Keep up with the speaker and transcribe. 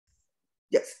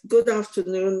Good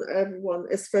afternoon, everyone,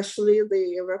 especially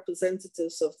the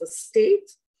representatives of the state.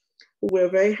 We're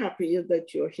very happy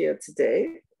that you're here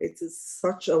today. It is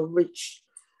such a rich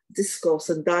discourse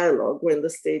and dialogue when the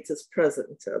state is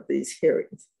present at these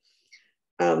hearings.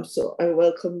 So I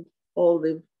welcome all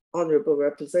the honorable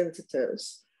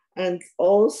representatives and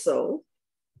also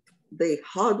the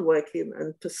hardworking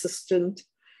and persistent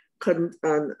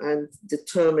and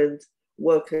determined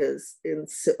workers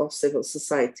of civil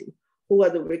society who are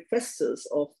the requesters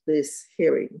of this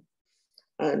hearing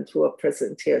and who are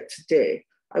present here today.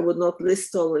 I would not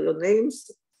list all of your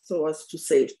names so as to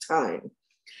save time,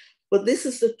 but this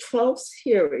is the 12th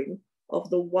hearing of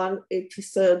the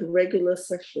 183rd regular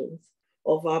sessions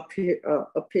of our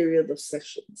a period of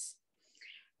sessions.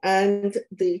 And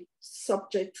the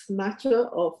subject matter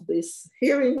of this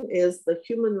hearing is the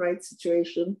human rights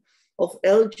situation of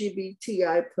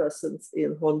LGBTI persons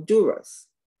in Honduras.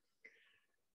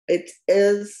 It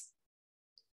is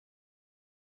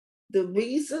the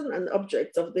reason and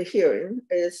object of the hearing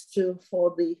is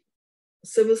for the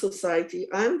civil society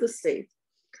and the state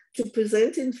to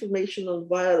present information on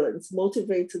violence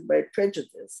motivated by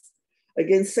prejudice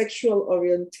against sexual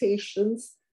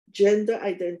orientations, gender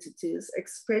identities,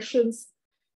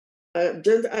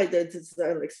 gender identities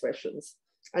and expressions,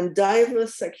 and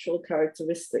diverse sexual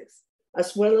characteristics,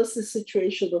 as well as the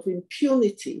situation of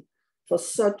impunity for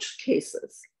such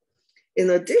cases. In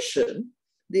addition,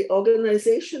 the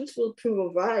organizations will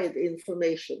provide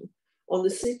information on the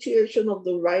situation of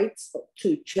the rights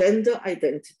to gender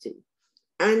identity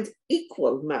and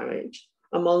equal marriage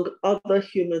among other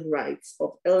human rights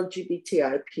of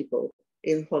LGBTI people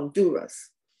in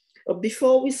Honduras. But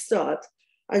before we start,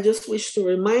 I just wish to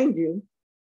remind you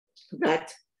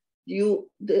that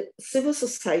the civil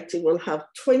society will have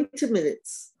 20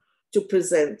 minutes to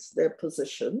present their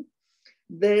position.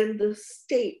 Then the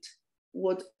state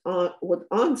would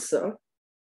answer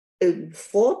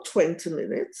for 20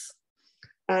 minutes.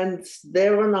 And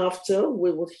thereafter,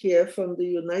 we would hear from the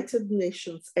United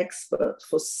Nations expert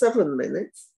for 7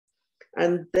 minutes.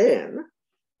 And then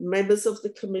members of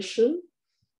the commission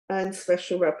and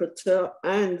special rapporteur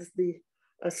and the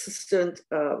assistant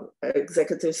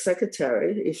executive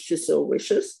secretary, if she so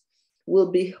wishes,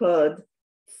 will be heard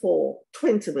for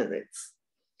 20 minutes.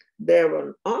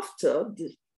 Thereafter,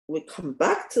 we come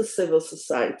back to civil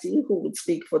society, who would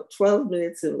speak for 12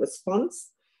 minutes in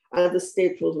response, and the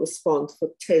state will respond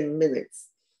for 10 minutes,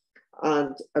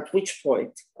 and at which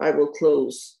point I will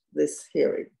close this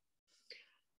hearing.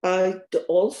 I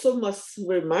also must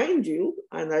remind you,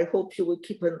 and I hope you will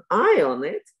keep an eye on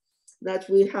it, that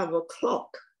we have a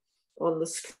clock on the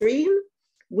screen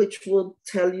which will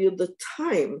tell you the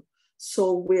time.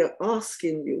 So we're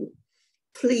asking you,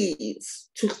 please,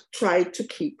 to try to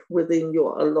keep within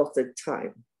your allotted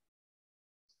time.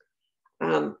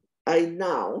 I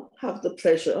now have the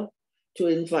pleasure to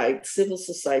invite civil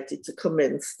society to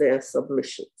commence their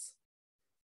submissions.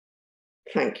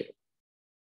 Thank you.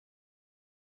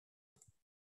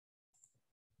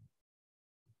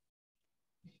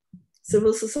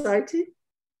 Civil society.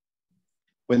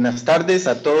 Buenas tardes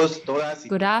a todos, todas.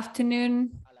 Good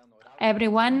afternoon,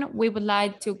 everyone. We would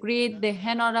like to greet the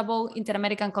Honorable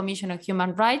Inter-American Commission on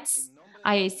Human Rights,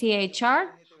 IACHR,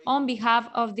 on behalf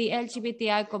of the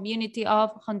LGBTI community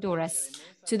of Honduras.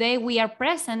 Today, we are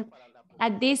present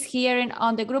at this hearing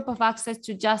on the Group of Access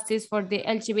to Justice for the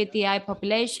LGBTI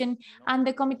population and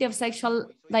the Committee of Sexual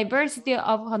Diversity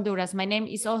of Honduras. My name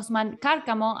is Osman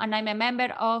Cárcamo, and I'm a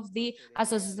member of the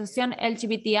Asociación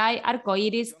LGBTI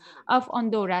Arcoiris of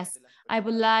Honduras. I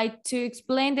would like to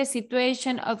explain the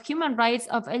situation of human rights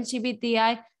of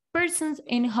LGBTI persons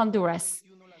in Honduras.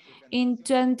 In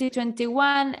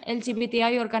 2021,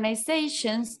 LGBTI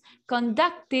organizations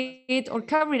conducted or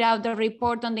carried out the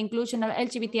report on the inclusion of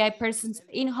LGBTI persons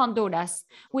in Honduras,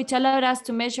 which allowed us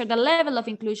to measure the level of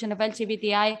inclusion of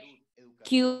LGBTIQ+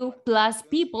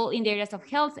 people in the areas of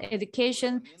health,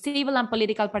 education, civil and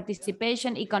political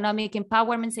participation, economic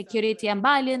empowerment, security, and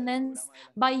violence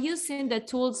by using the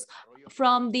tools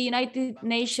from the United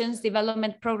Nations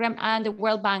Development Program and the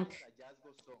World Bank.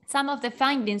 Some of the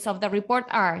findings of the report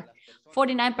are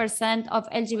 49% of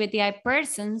LGBTI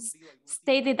persons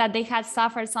stated that they had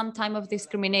suffered some type of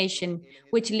discrimination,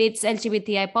 which leads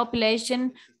LGBTI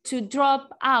population to drop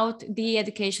out the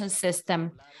education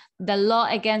system. The law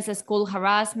against school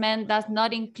harassment does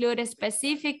not include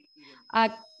specific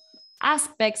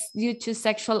aspects due to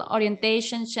sexual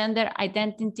orientation, gender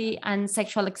identity, and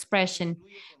sexual expression.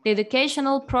 The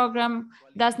educational program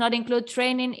does not include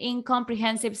training in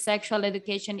comprehensive sexual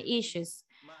education issues.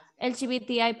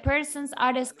 LGBTI persons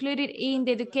are excluded in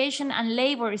the education and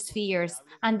labor spheres,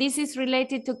 and this is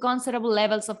related to considerable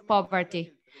levels of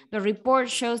poverty. The report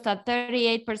shows that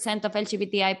 38% of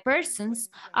LGBTI persons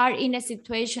are in a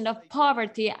situation of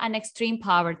poverty and extreme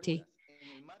poverty.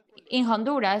 In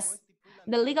Honduras,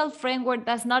 the legal framework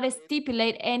does not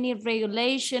stipulate any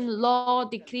regulation, law,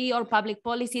 decree, or public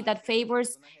policy that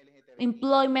favors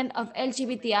employment of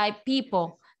LGBTI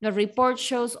people. The report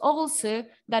shows also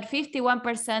that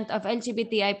 51% of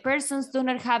LGBTI persons do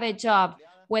not have a job,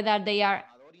 whether they are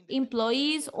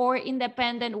employees or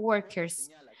independent workers.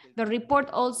 The report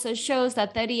also shows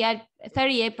that 38%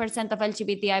 of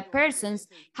LGBTI persons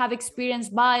have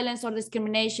experienced violence or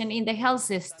discrimination in the health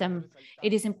system.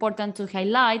 It is important to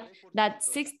highlight that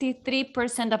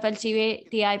 63% of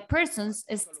LGBTI persons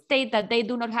state that they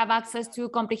do not have access to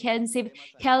comprehensive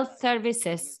health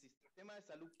services.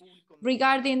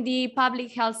 Regarding the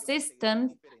public health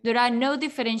system, there are no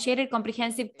differentiated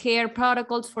comprehensive care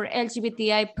protocols for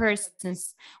LGBTI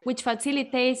persons, which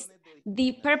facilitates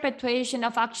the perpetuation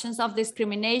of actions of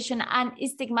discrimination and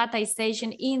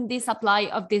stigmatization in the supply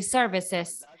of these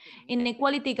services.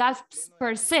 Inequality gaps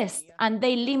persist, and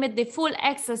they limit the full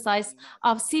exercise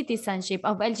of citizenship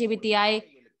of LGBTIQ+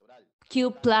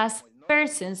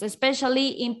 persons, especially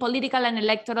in political and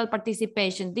electoral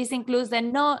participation. This includes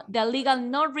the legal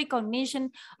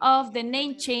non-recognition of the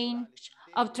name change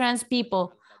of trans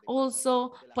people.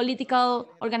 Also, political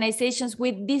organizations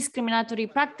with discriminatory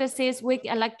practices, weak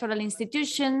electoral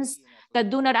institutions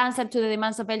that do not answer to the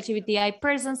demands of LGBTI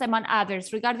persons, among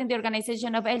others. Regarding the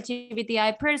organization of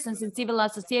LGBTI persons in civil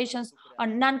associations or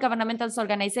non-governmental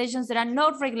organizations, there are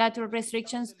no regulatory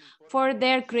restrictions for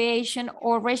their creation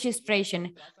or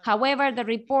registration. However, the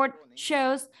report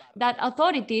shows that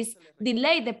authorities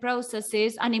delay the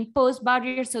processes and impose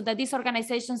barriers so that these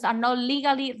organizations are not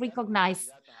legally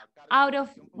recognized. Out of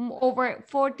over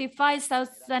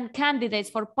 45,000 candidates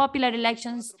for popular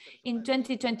elections in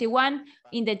 2021,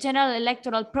 in the general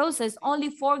electoral process, only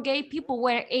 4 gay people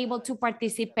were able to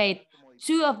participate.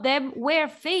 2 of them were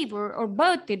favored or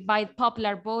voted by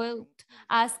popular vote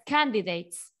as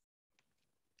candidates.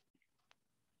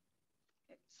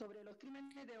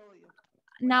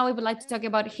 Now we would like to talk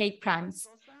about hate crimes.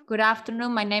 Good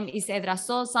afternoon, my name is Edra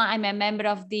Sosa. I'm a member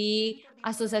of the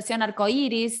Asociación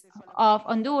Arcoiris of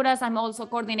Honduras. I'm also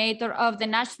coordinator of the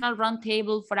National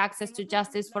Roundtable for Access to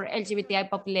Justice for LGBTI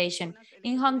population.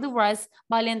 In Honduras,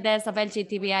 violent deaths of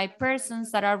LGBTI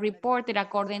persons that are reported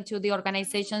according to the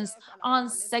organizations on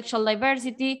sexual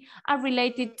diversity are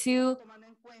related to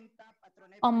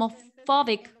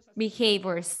homophobic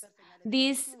behaviors.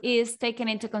 This is taken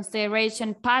into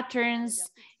consideration patterns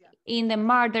in the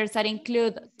murders that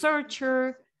include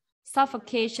torture,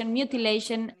 suffocation,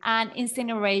 mutilation, and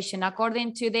incineration.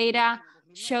 According to data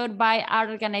showed by our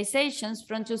organizations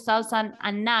from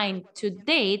 2009 to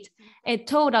date, a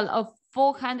total of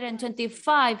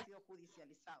 425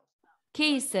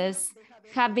 cases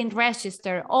have been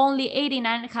registered. Only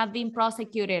 89 have been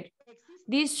prosecuted.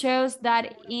 This shows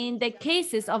that in the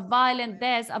cases of violent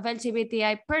deaths of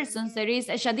LGBTI persons, there is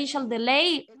a judicial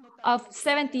delay of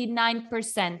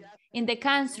 79%. In the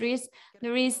countries,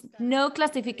 there is no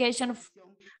classification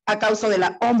a causa de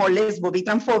la homo, lesbo,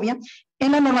 bitransfobia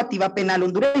en la normativa penal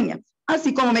hondureña,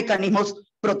 así como mecanismos,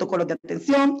 protocolos de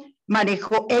atención,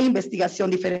 manejo e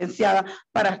investigación diferenciada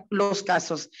para los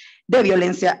casos de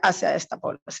violencia hacia esta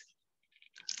población.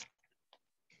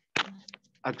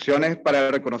 Acciones para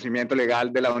el reconocimiento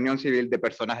legal de la unión civil de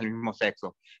personas del mismo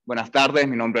sexo. Buenas tardes,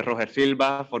 mi nombre es Roger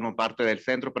Silva, formo parte del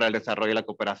Centro para el Desarrollo y la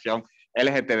Cooperación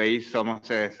LGBTI Somos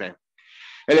CDC.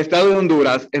 El Estado de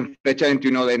Honduras, en fecha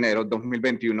 21 de enero de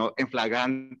 2021, en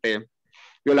flagrante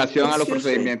violación a los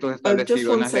procedimientos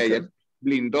establecidos en las leyes,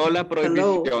 blindó la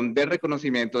prohibición del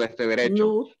reconocimiento de este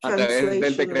derecho a través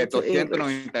del decreto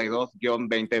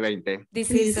 192-2020.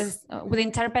 This is with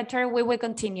interpreter, we will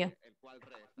continue.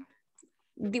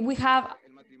 We have,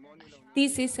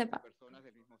 this is about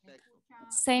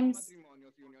same.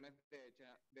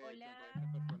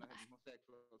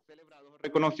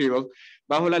 Reconocidos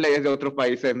bajo las leyes de otros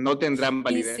países no tendrán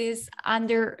validez. This is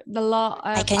under the law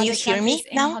of Can you hear me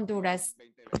now? Honduras.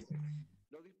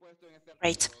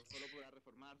 Right.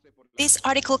 This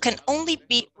article can only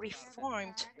be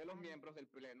reformed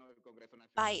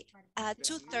by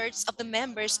 2/3 of the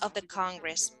members of the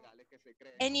Congress.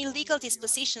 Any legal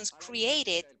dispositions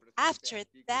created after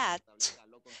that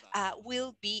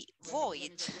will be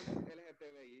void.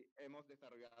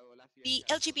 The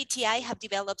LGBTI have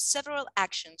developed several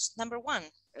actions. Number 1,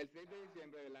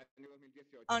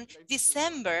 on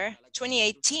December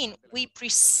 2018, we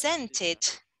presented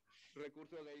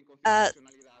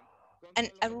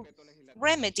a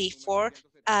remedy for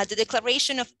the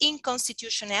declaration of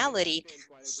inconstitutionality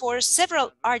for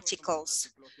several articles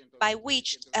by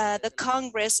which the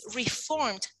Congress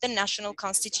reformed the national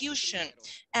constitution.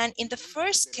 And in the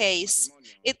first case,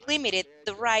 it limited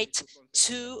the right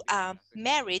to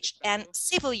marriage and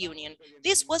civil union.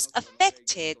 This was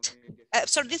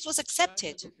this was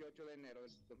accepted.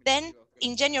 Then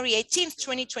in January 18th,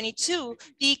 2022,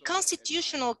 the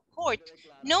Constitutional Court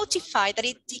notified that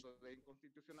it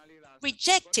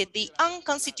rejected the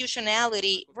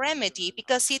unconstitutionality remedy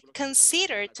because it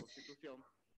considered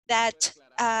that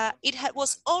it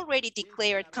was already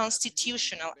declared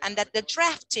constitutional and that the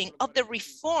drafting of the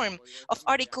reform of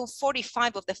Article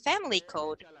 45 of the Family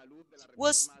Code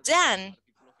was done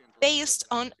based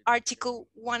on Article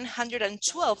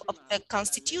 112 of the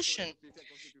Constitution.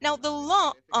 Now, the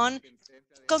law on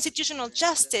constitutional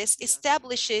justice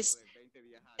establishes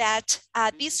that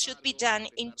this should be done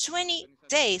in 20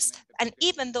 days. And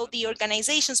even though the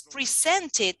organizations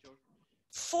presented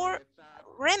 4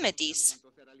 remedies,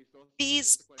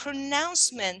 this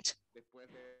pronouncement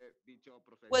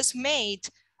was made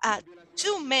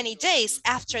too many days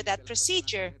after that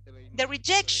procedure. The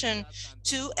rejection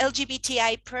to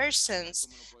LGBTI persons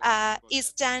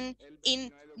is done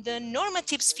in the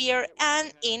normative sphere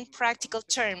and in practical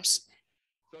terms.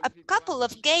 A couple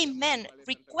of gay men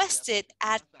requested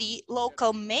at the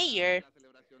local mayor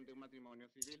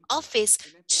office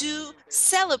to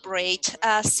celebrate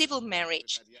civil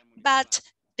marriage, but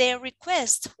their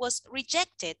request was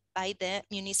rejected by the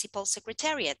municipal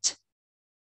secretariat.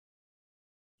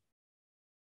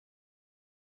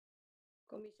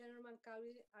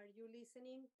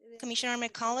 Commissioner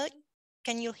Mercado,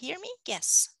 can you hear me?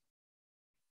 Yes.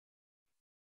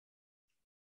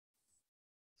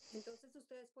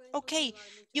 Okay,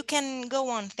 you can go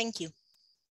on. Thank you.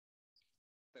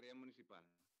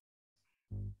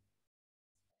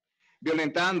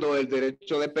 Violentando el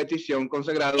derecho de petición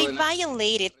consagrado. They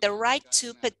violated the right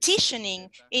to petitioning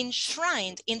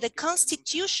enshrined in the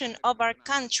Constitution of our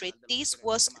country. This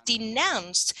was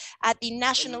denounced at the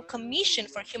National Commission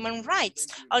for Human Rights.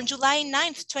 On July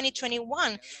 9th,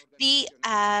 2021, the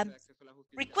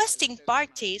requesting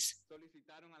parties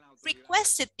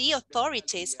requested the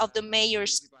authorities of the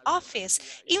mayor's office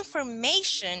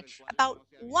information about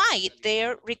why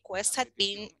their request had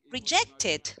been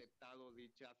rejected.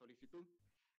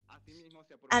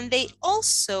 And they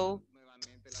also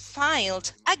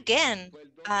filed again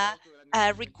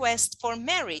a request for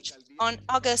marriage. On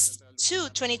August 2,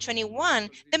 2021,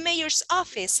 the mayor's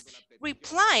office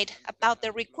replied about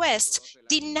the request,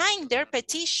 denying their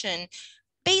petition,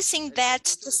 basing that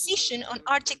decision on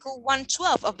Article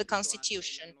 112 of the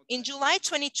Constitution. In July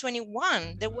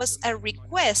 2021, there was a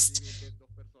request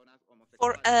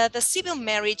for the civil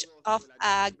marriage of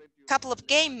a couple of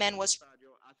gay men was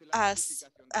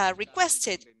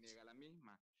requested,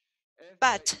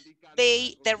 but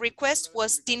the request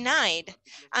was denied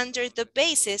under the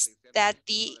basis that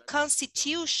the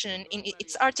Constitution in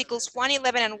its articles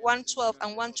 111 and 112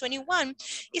 and 121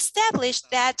 established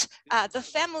that the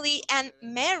family and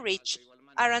marriage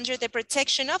are under the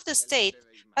protection of the state,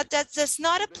 but that does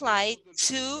not apply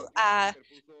to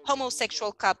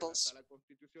homosexual couples.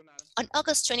 On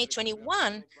August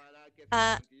 2021,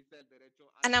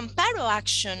 an amparo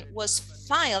action was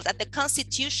filed at the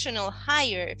Constitutional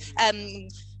Higher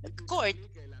Court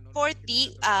for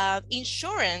the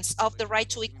insurance of the right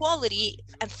to equality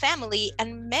and family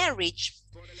and marriage.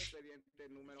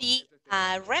 The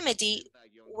remedy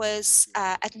was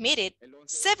admitted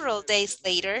several days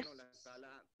later,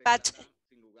 but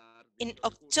in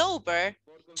October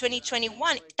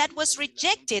 2021, that was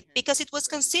rejected because it was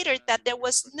considered that there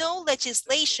was no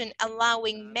legislation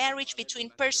allowing marriage between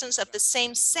persons of the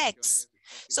same sex.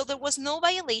 So there was no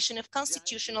violation of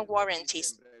constitutional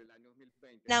warranties.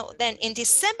 Now then, in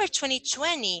December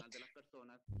 2020,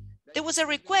 there was a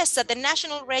request at the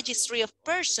National Registry of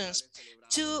Persons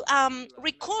to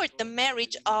record the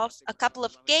marriage of a couple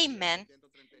of gay men.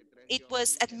 It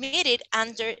was admitted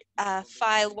under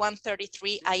file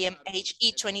 133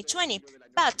 IMHE 2020.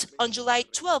 But on July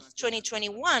 12,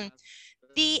 2021,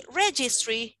 the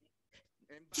registry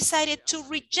decided to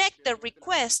reject the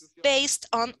request based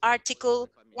on Article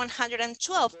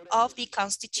 112 of the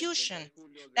Constitution.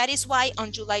 That is why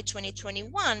on July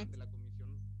 2021,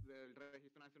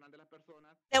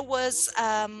 there was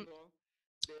a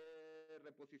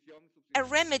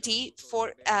remedy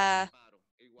for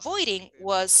voiding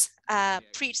was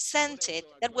presented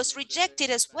that was rejected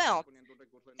as well.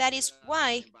 That is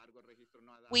why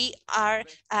we are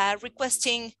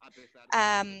requesting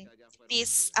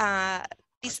this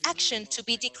action to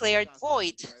be declared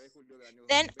void.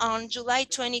 Then on July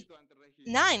 29,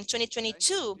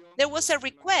 2022, there was a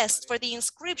request for the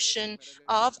inscription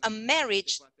of a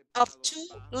marriage of two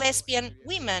lesbian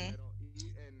women.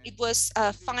 It was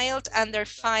filed under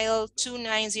file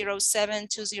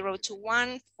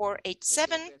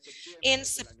 2907-2021-487. In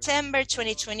September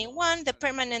 2021, the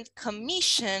Permanent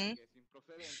Commission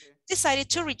decided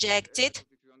to reject it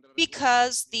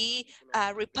because the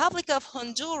Republic of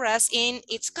Honduras in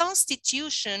its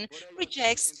constitution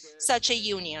rejects such a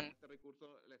union.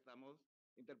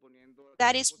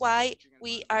 That is why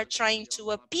we are trying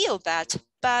to appeal that,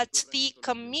 but the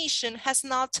Commission has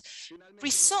not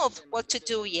resolved what to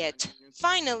do yet.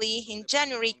 Finally, in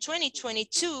January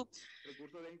 2022,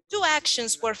 two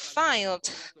actions were filed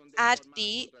at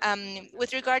the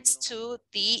with regards to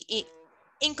the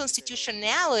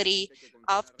inconstitutionality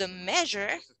of the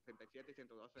measure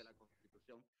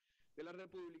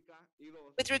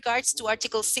with regards to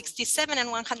Article 67 and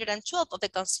 112 of the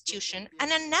Constitution,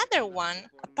 and another one,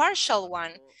 a partial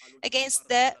one, against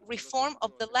the reform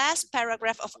of the last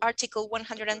paragraph of Article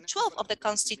 112 of the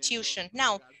Constitution.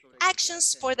 Now,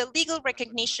 actions for the legal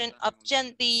recognition of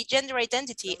the gender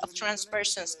identity of trans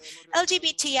persons.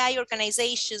 LGBTI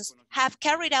organizations have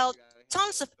carried out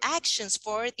tons of actions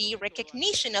for the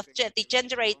recognition of the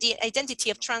gender identity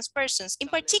of trans persons, in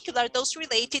particular those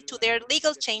related to their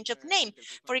legal change of name.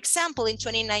 For example, in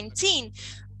 2019,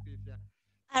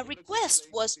 a request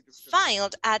was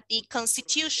filed at the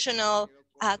Constitutional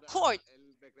Court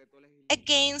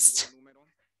against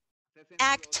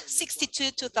Act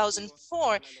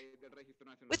 62/2004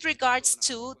 with regards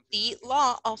to the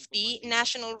law of the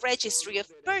National Registry of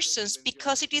Persons,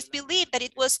 because it is believed that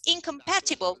it was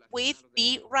incompatible with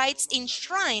the rights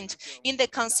enshrined in the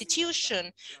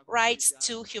Constitution, rights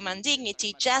to human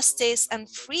dignity, justice, and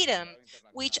freedom,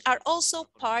 which are also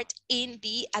part in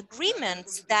the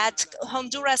agreements that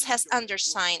Honduras has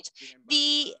undersigned.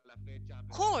 The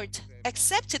court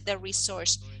accepted the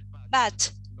resource,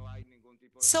 but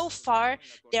so far,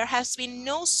 there has been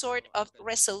no sort of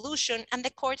resolution, and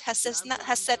the court has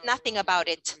said nothing about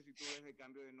it.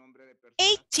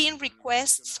 18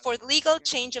 requests for legal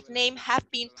change of name have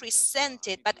been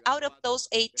presented, but out of those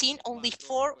 18, only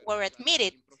 4 were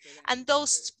admitted, and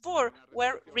those 4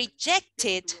 were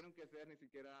rejected.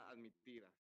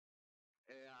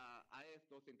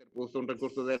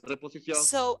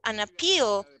 So an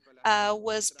appeal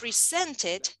was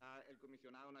presented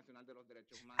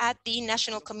at the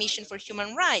National Commission for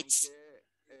Human Rights.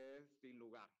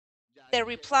 The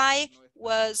reply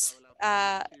was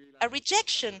a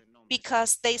rejection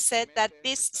because they said that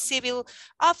this civil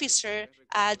officer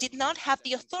did not have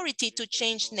the authority to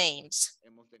change names.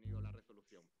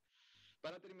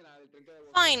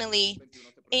 Finally,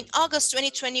 in August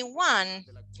 2021,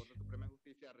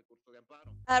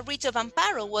 a writ of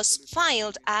amparo was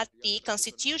filed at the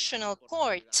Constitutional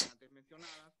Court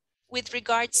with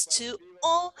regards to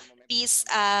all these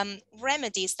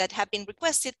remedies that have been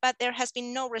requested, but there has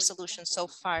been no resolution so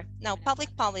far. Now,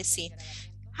 public policy.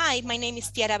 Hi, my name is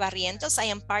Tiara Barrientos. I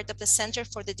am part of the Center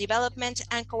for the Development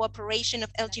and Cooperation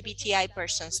of LGBTI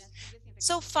persons.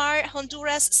 So far,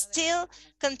 Honduras still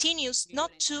continues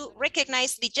not to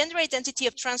recognize the gender identity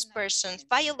of trans persons,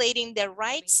 violating their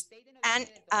rights and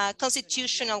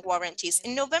constitutional warranties.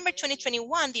 In November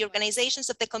 2021, the organizations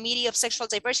of the Committee of Sexual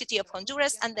Diversity of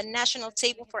Honduras and the National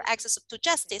Table for Access to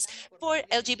Justice for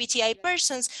LGBTI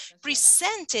persons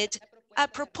presented a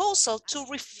proposal to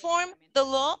reform the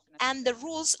law and the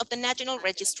rules of the National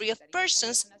Registry of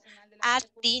Persons at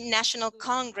the National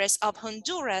Congress of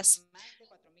Honduras,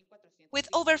 with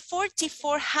over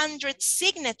 4,400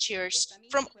 signatures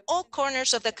from all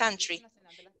corners of the country.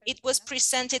 It was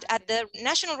presented at the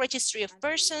National Registry of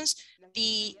Persons,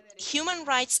 the Human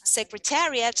Rights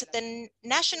Secretariat, the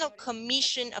National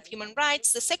Commission of Human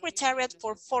Rights, the Secretariat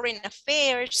for Foreign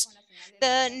Affairs,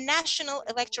 the National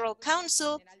Electoral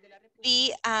Council,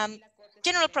 the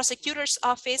General Prosecutor's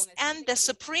Office, and the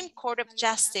Supreme Court of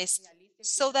Justice,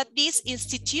 so that these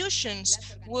institutions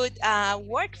would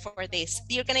work for this.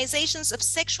 The organizations of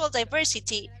sexual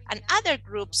diversity and other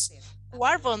groups who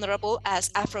are vulnerable,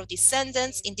 as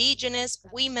Afro-descendants, indigenous,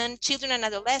 women, children and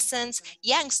adolescents,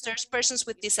 youngsters, persons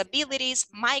with disabilities,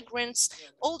 migrants,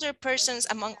 older persons,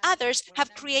 among others,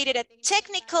 have created a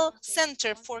technical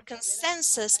center for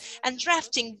consensus and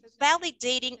drafting,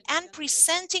 validating, and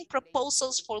presenting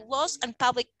proposals for laws and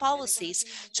public policies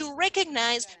to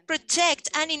recognize, protect,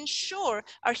 and ensure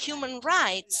our human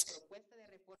rights.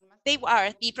 They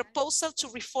are the proposal to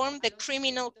reform the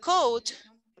criminal code,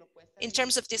 In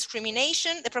terms of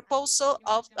discrimination, the proposal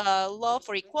of law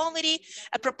for equality,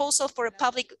 a proposal for a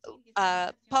public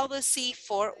policy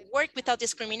for work without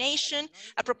discrimination,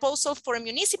 a proposal for a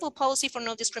municipal policy for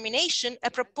no discrimination,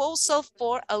 a proposal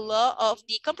for a law of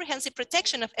the comprehensive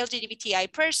protection of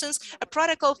LGBTI persons, a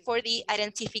protocol for the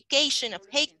identification of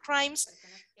hate crimes,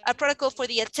 a protocol for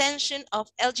the attention of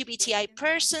LGBTI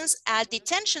persons at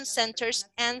detention centers,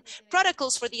 and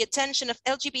protocols for the attention of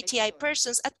LGBTI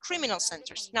persons at criminal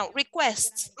centers. Now,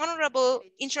 requests, Honorable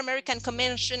Inter-American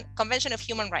Convention of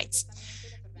Human Rights.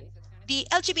 The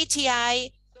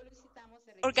LGBTI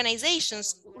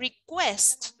organizations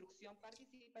request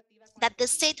that the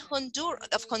state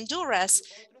of Honduras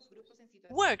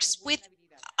works with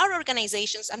our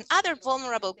organizations and other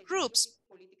vulnerable groups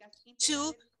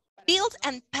to build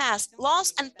and pass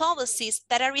laws and policies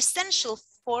that are essential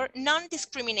for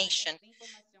non-discrimination.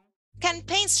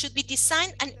 Campaigns should be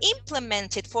designed and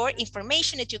implemented for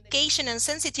information, education, and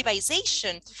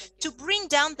sensitization to bring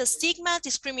down the stigma,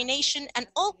 discrimination, and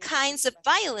all kinds of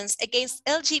violence against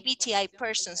LGBTI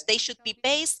persons. They should be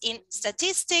based in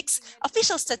statistics,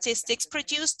 official statistics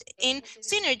produced in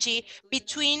synergy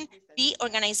between the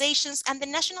organizations and the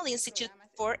National Institute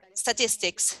for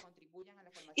Statistics.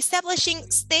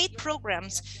 Establishing state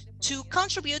programs to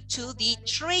contribute to the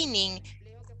training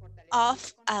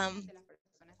of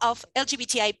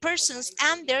LGBTI persons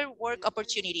and their work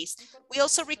opportunities. We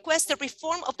also request the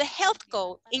reform of the health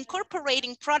code,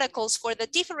 incorporating protocols for the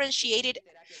differentiated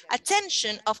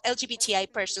attention of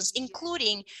LGBTI persons,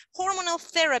 including hormonal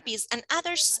therapies and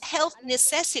other health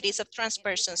necessities of trans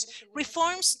persons,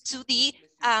 reforms to the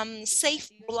safe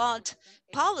blood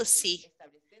policy,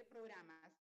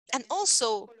 and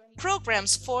also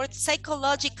programs for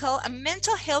psychological and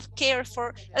mental health care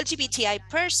for LGBTI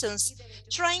persons,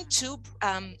 trying to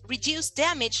reduce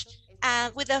damage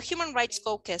with a human rights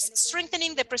focus,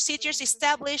 strengthening the procedures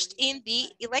established in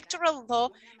the electoral law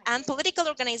and political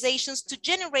organizations to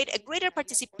generate a greater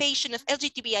participation of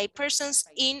LGBTI persons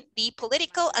in the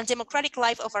political and democratic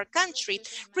life of our country,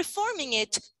 reforming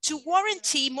it to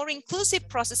warranty more inclusive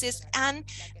processes and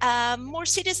more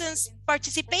citizens'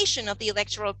 participation of the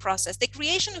electoral process, the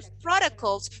creation of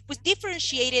protocols with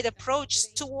differentiated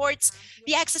approach towards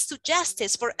the access to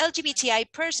justice for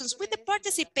LGBTI persons with the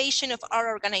participation of our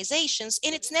organizations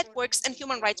in its networks and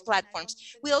human rights platforms.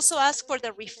 We also ask for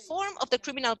the reform of the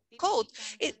criminal code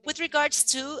with regards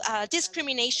to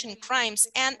discrimination crimes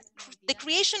and the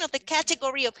creation of the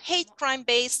category of hate crime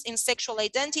based in sexual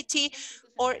identity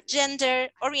or gender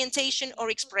orientation or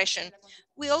expression.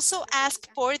 We also ask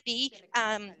for the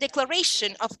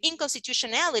declaration of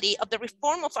inconstitutionality of the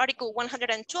reform of Article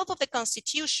 112 of the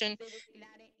Constitution.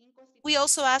 We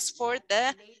also ask for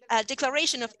the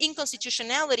declaration of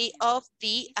inconstitutionality of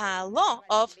the law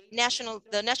of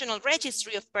the National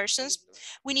Registry of Persons.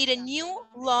 We need a new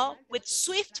law with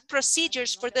swift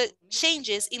procedures for the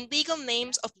changes in legal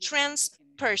names of trans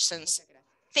persons.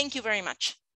 Thank you very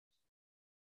much.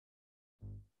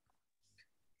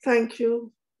 Thank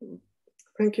you.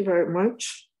 Thank you very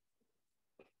much.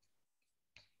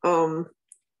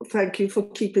 Thank you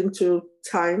for keeping to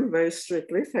time very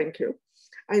strictly. Thank you.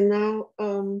 I now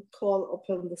call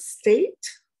upon the state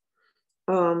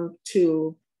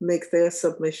to make their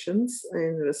submissions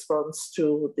in response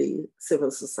to the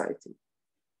civil society.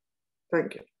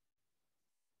 Thank you.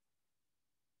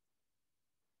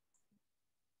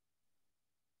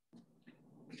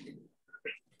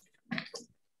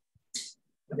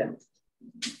 Yeah.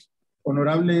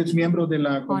 Honorables miembros de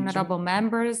la Honorable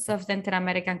members of the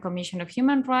Inter-American Commission of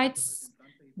Human Rights,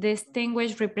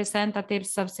 distinguished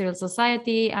representatives of civil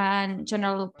society and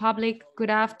general public, good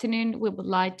afternoon. We would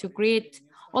like to greet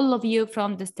all of you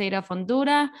from the state of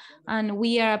Honduras, and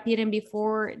we are appearing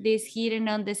before this hearing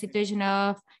on the situation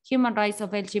of human rights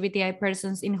of LGBTI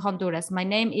persons in Honduras. My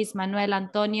name is Manuel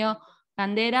Antonio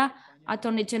Candera,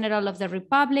 Attorney General of the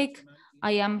Republic.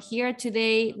 I am here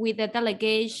today with a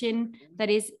delegation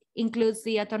that includes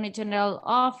the Attorney General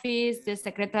Office, the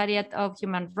Secretariat of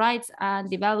Human Rights and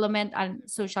Development and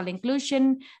Social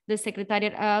Inclusion, the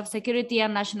Secretariat of Security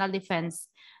and National Defense.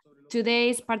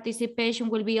 Today's participation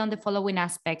will be on the following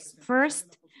aspects.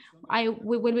 First,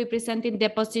 we will be presenting the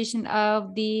position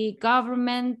of the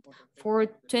government for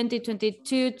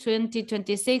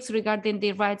 2022-2026 regarding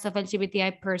the rights of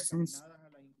LGBTI persons.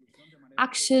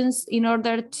 Actions in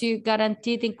order to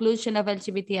guarantee the inclusion of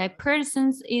LGBTI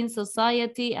persons in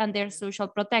society and their social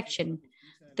protection.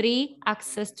 3,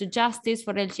 access to justice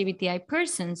for LGBTI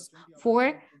persons.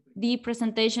 4, the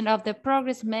presentation of the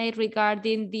progress made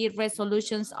regarding the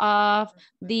resolutions of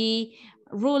the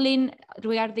ruling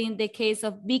regarding the case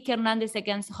of Vic Hernandez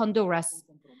against Honduras.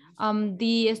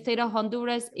 The state of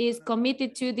Honduras is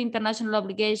committed to the international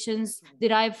obligations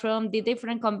derived from the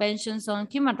different conventions on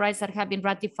human rights that have been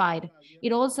ratified.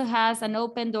 It also has an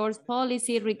open doors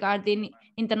policy regarding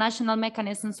international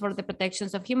mechanisms for the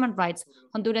protections of human rights.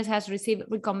 Honduras has received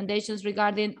recommendations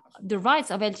regarding the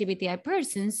rights of LGBTI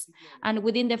persons, and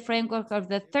within the framework of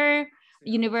the third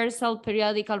Universal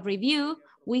Periodical Review,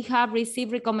 we have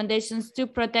received recommendations to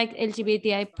protect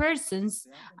LGBTI persons,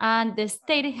 and the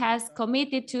state has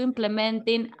committed to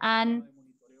implementing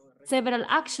several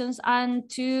actions and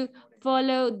to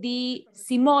follow the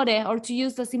CIMORE, or to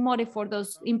use the CIMORE for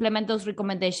implement those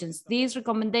recommendations. These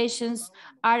recommendations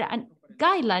are a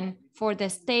guideline for the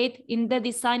state in the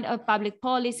design of public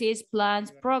policies,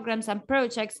 plans, programs, and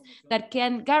projects that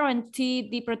can guarantee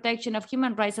the protection of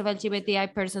human rights of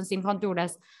LGBTI persons in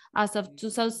Honduras. As of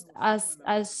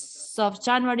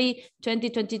January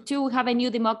 2022, we have a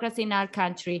new democracy in our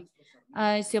country.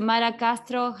 Xiomara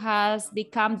Castro has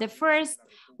become the first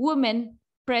woman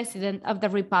president of the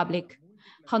Republic.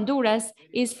 Honduras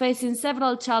is facing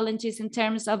several challenges in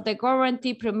terms of the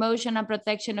guarantee, promotion, and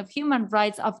protection of human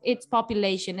rights of its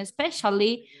population,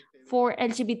 especially for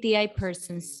LGBTI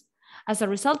persons. As a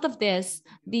result of this,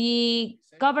 the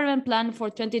government plan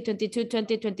for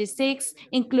 2022-2026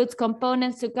 includes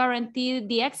components to guarantee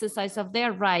the exercise of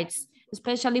their rights,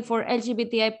 especially for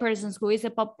LGBTI persons who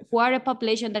are a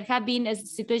population that have been in a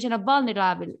situation of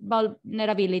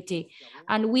vulnerability.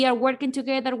 And we are working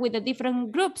together with the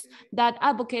different groups that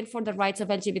advocate for the rights of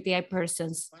LGBTI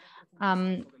persons.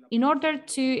 In order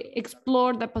to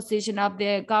explore the position of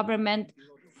the government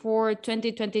for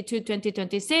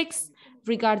 2022-2026,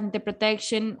 regarding the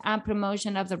protection and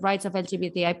promotion of the rights of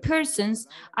LGBTI persons,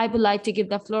 I would like to give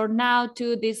the floor now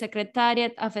to the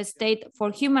Secretariat of State for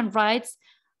Human Rights.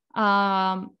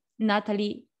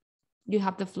 Natalie, you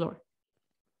have the floor.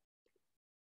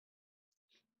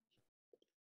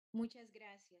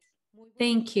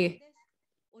 Thank you.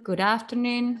 Good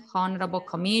afternoon, honorable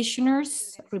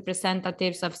commissioners,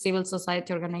 representatives of civil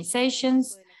society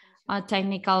organizations,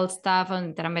 technical staff on the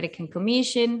Inter-American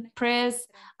Commission, press,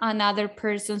 and other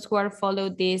persons who are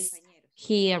following this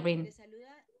hearing.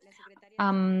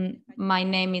 My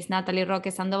name is Natalie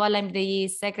Roque Sandoval. I'm the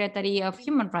Secretary of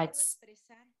Human Rights.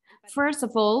 First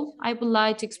of all, I would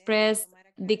like to express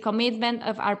the commitment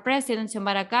of our President,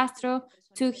 Xiomara Castro,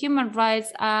 to human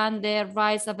rights and the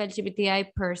rights of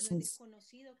LGBTI persons.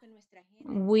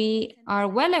 We are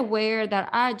well aware that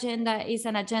our agenda is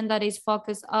an agenda that is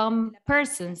focused on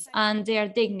persons and their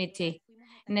dignity.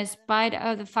 In spite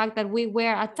of the fact that we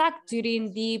were attacked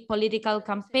during the political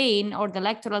campaign or the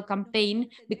electoral campaign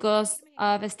because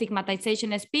of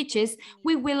stigmatization speeches,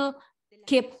 we will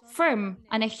keep firm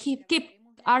and keep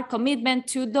our commitment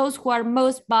to those who are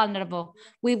most vulnerable.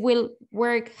 We will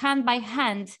work hand by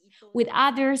hand with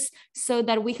others so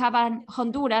that we have a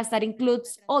Honduras that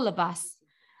includes all of us.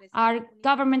 Our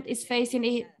government is facing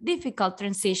a difficult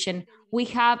transition. We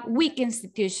have weak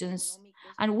institutions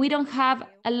and we don't have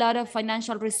a lot of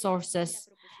financial resources.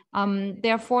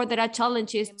 Therefore, there are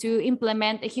challenges to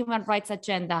implement a human rights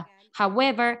agenda.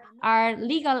 However, our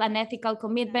legal and ethical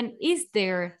commitment is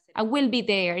there and will be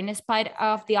there in spite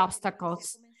of the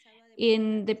obstacles.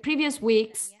 In the previous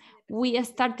weeks, we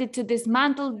started to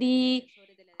dismantle the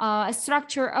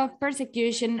structure of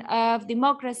persecution of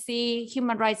democracy,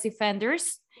 human rights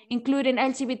defenders, including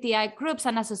LGBTI groups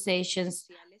and associations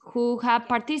who have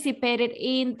participated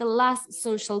in the last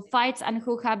social fights and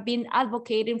who have been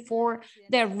advocating for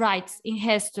their rights in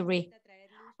history.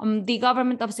 The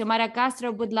government of Xiomara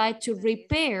Castro would like to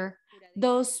repair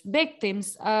those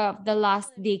victims of the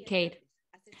last decade.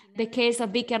 The case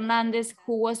of Vicky Hernandez,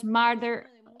 who was murdered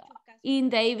in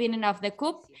the evening of the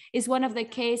coup, is one of the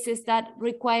cases that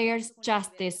requires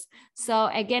justice. So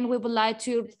again, we would like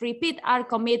to repeat our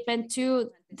commitment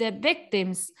to the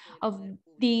victims of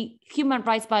the human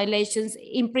rights violations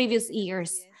in previous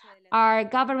years. Our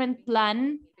government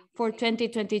plan for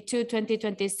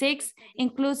 2022-2026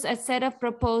 includes a set of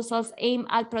proposals aimed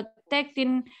at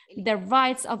protecting the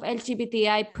rights of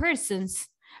LGBTI persons,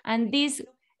 and this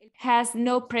has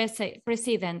no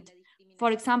precedent.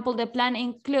 For example, the plan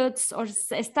includes or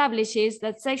establishes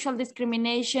that sexual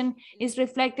discrimination is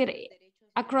reflected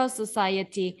across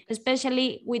society,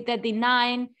 especially with the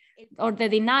denial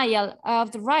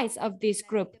of the rights of this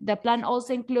group. The plan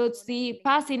also includes the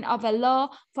passing of a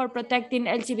law for protecting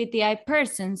LGBTI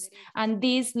persons, and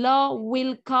this law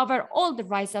will cover all the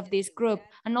rights of this group,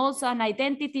 and also an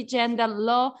identity gender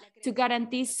law to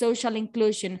guarantee social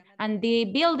inclusion, and the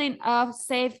building of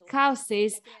safe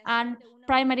houses and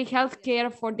primary health care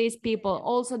for these people.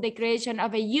 Also the creation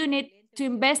of a unit to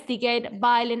investigate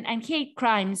violent and hate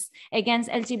crimes against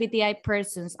LGBTI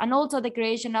persons, and also the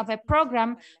creation of a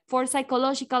program for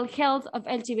psychological health of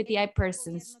LGBTI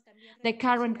persons. The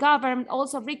current government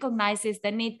also recognizes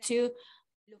the need to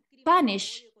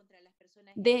punish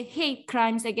the hate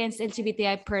crimes against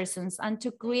LGBTI persons and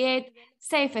to create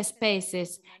safe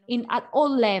spaces at all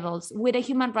levels with a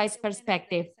human rights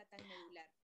perspective.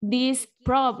 These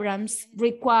programs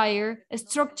require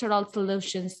structural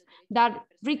solutions that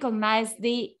recognize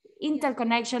the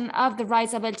interconnection of the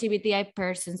rights of LGBTI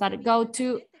persons that go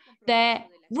to the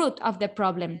root of the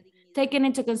problem. Taking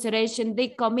into consideration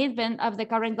the commitment of the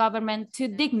current government to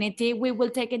dignity, we will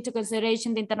take into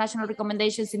consideration the international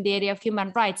recommendations in the area of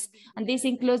human rights. And this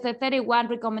includes the 31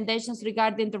 recommendations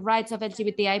regarding the rights of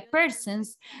LGBTI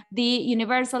persons, the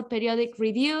Universal Periodic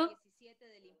Review,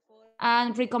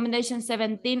 and recommendation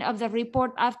 17 of the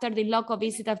report after the local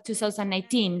visit of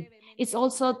 2018. It's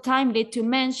also timely to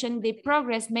mention the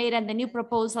progress made and the new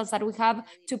proposals that we have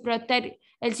to protect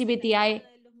LGBTI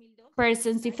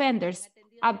persons defenders.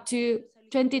 Up to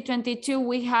 2022,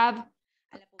 we have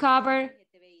covered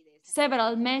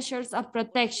several measures of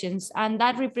protections, and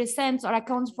that represents or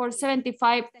accounts for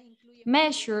 75%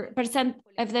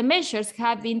 of the measures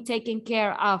have been taken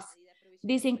care of.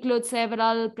 This includes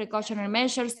several precautionary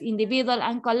measures, individual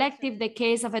and collective, the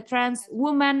case of a trans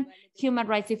woman, human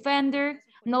rights defender,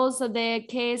 and also the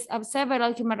case of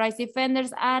several human rights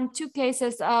defenders and 2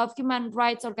 cases of human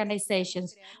rights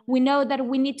organizations. We know that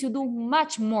we need to do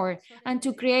much more and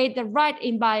to create the right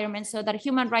environment so that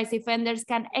human rights defenders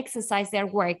can exercise their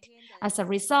work. As a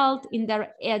result, in the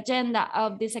agenda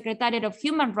of the Secretariat of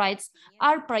Human Rights,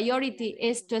 our priority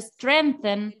is to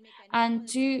strengthen and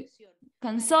to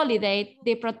consolidate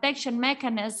the protection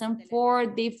mechanism for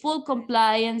the full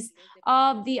compliance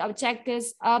of the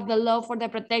objectives of the law for the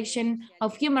protection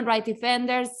of human rights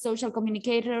defenders, social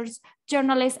communicators,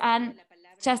 journalists, and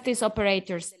justice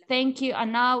operators. Thank you.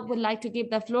 And now I would like to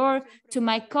give the floor to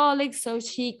my colleague so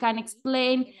she can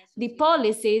explain the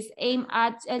policies aimed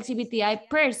at LGBTI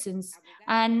persons.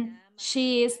 And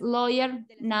she is lawyer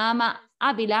Naama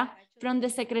Avila from the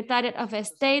Secretariat of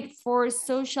State for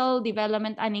Social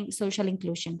Development and Social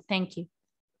Inclusion. Thank you.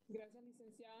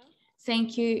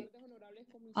 Thank you,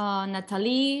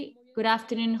 Natalie. Good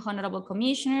afternoon, honorable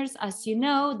commissioners. As you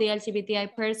know, the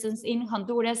LGBTI persons in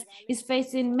Honduras is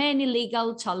facing many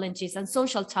legal challenges and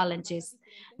social challenges.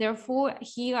 Therefore,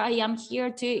 I am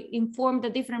here to inform the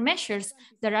different measures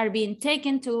that are being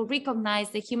taken to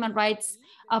recognize the human rights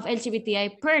of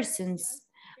LGBTI persons.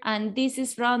 And this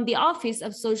is from the Office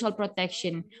of Social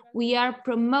Protection. We are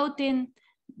promoting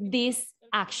these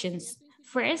actions.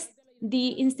 First,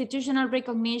 the institutional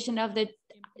recognition of the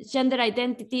gender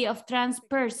identity of trans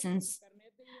persons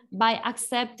by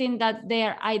accepting that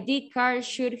their ID card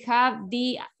should have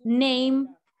the name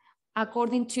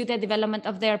according to the development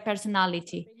of their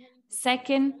personality.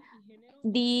 Second,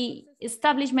 the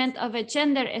establishment of a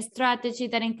gender strategy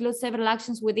that includes several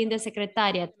actions within the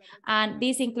Secretariat. And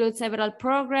this includes several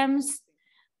programs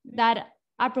that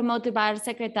are promoted by our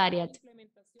Secretariat.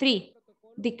 3,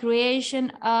 the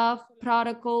creation of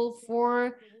protocol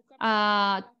for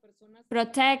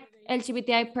protect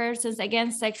LGBTI persons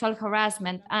against sexual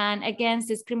harassment and against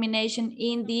discrimination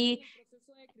in the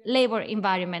labor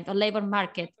environment or labor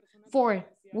market. 4,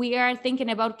 we are thinking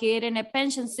about creating a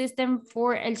pension system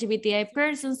for LGBTI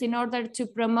persons in order to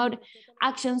promote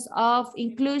actions of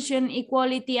inclusion,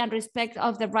 equality, and respect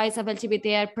of the rights of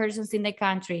LGBTI persons in the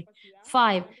country.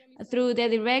 5, through the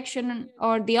direction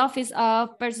or the Office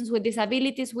of Persons with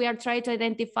Disabilities, we are trying to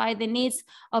identify the needs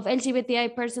of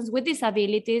LGBTI persons with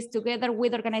disabilities together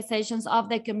with organizations of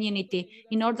the community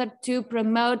in order to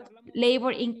promote labor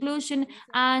inclusion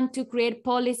and to create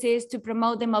policies to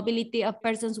promote the mobility of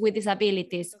persons with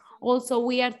disabilities. Also,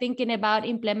 we are thinking about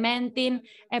implementing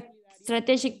a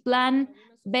strategic plan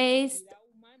based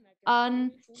on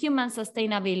human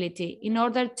sustainability in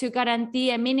order to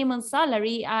guarantee a minimum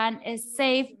salary and a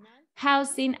safe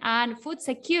housing and food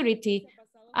security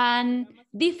and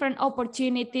different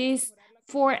opportunities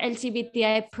for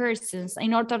LGBTI persons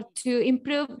in order to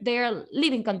improve their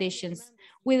living conditions.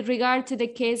 With regard to the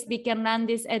case Vicky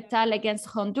Hernandez et al. Against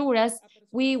Honduras,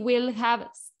 we will have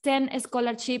 10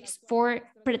 scholarships for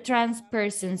trans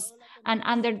persons. And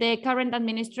under the current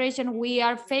administration, we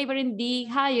are favoring the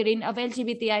hiring of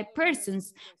LGBTI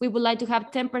persons. We would like to have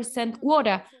 10%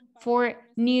 quota for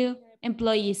new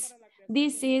employees.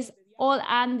 This is all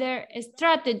under a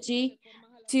strategy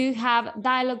to have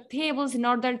dialogue tables in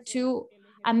order to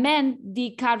amend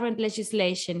the current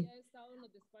legislation.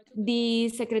 The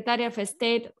Secretary of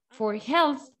State for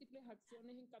Health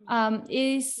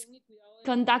is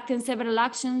conducting several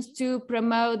actions to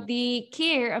promote the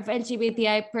care of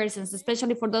LGBTI persons,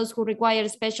 especially for those who require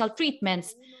special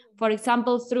treatments. For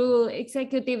example, through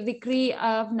Executive Decree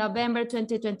of November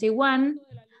 2021,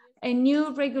 a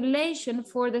new regulation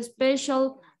for the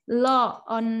special law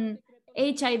on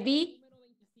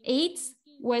HIV/AIDS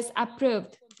was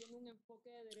approved.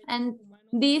 And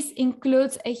this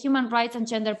includes a human rights and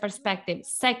gender perspective.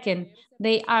 Second,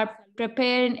 they are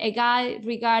preparing a guide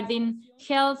regarding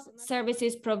health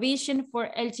services provision for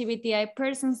LGBTI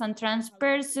persons and trans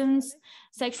persons,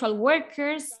 sexual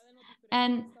workers,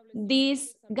 and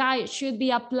this guide should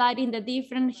be applied in the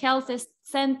different health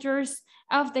centers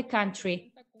of the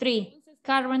country. 3,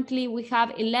 currently we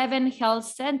have 11 health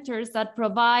centers that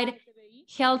provide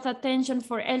health attention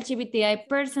for LGBTI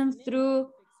persons through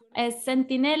a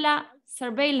Centinela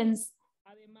surveillance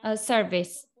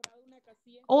service.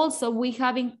 Also, we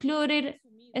have included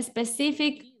a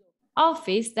specific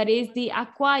office that is the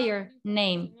acquired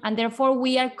name, and therefore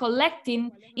we are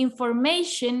collecting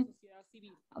information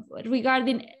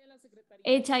regarding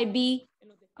HIV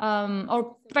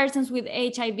or persons with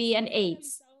HIV and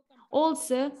AIDS.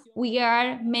 Also, we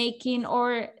are making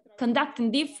or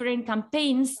conducting different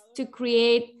campaigns to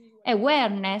create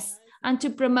awareness and to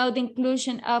promote the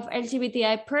inclusion of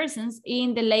LGBTI persons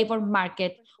in the labor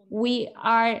market. We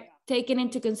are taking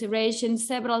into consideration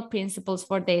several principles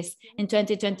for this. In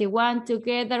 2021,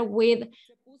 together with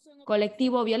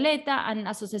Colectivo Violeta and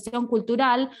Asociación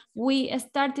Cultural, we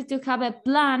started to have a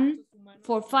plan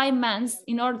for 5 months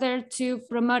in order to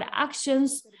promote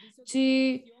actions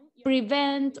to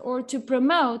prevent or to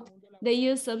promote the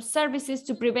use of services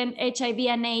to prevent HIV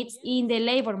and AIDS in the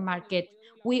labor market.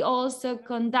 We also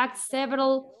conduct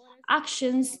several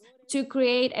actions to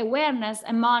create awareness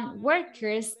among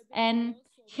workers and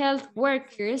health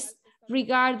workers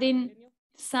regarding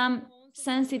some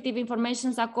sensitive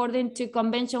information according to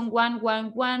Convention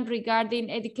 111 regarding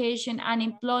education and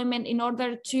employment in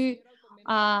order to,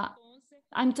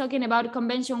 I'm talking about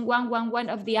Convention 111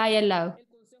 of the ILO.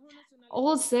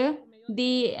 Also,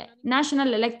 the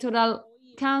National Electoral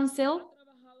Council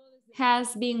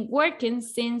has been working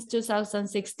since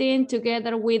 2016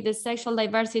 together with the Sexual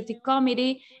Diversity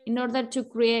Committee in order to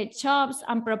create jobs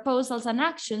and proposals and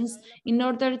actions in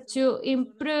order to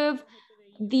improve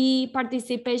the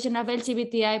participation of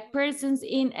LGBTI persons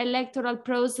in electoral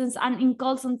process and in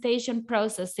consultation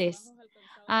processes.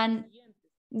 And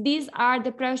these are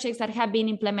the projects that have been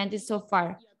implemented so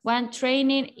far. 1,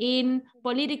 training in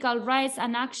political rights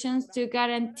and actions to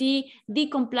guarantee the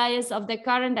compliance of the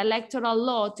current electoral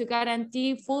law, to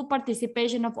guarantee full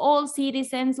participation of all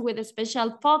citizens with a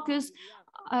special focus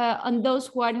on those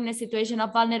who are in a situation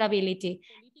of vulnerability.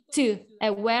 2,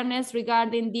 awareness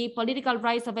regarding the political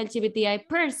rights of LGBTI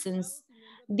persons.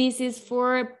 This is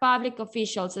for public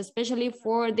officials, especially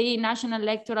for the National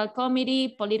Electoral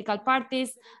Committee, political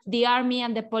parties, the army,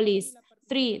 and the police.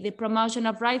 3, the promotion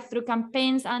of rights through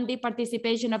campaigns and the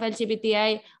participation of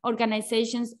LGBTI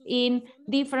organizations in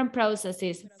different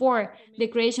processes. 4, the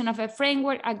creation of a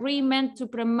framework agreement to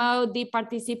promote the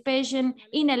participation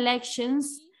in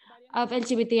elections of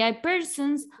LGBTI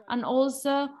persons and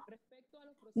also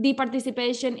the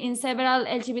participation in several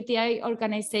LGBTI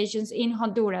organizations in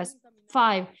Honduras.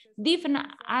 5, different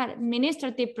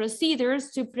administrative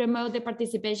procedures to promote the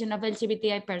participation of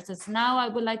LGBTI persons. Now I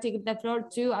would like to give the floor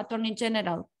to Attorney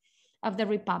General of the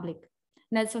Republic,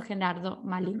 Nelson Gerardo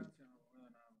Malin.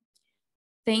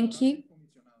 Thank you.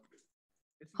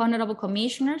 Honorable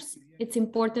Commissioners, it's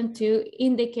important to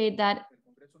indicate that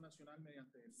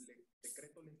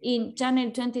in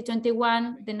January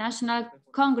 2021, the National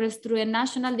Congress, through a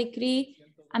national decree,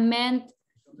 amended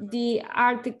the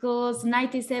Articles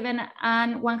 97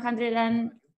 and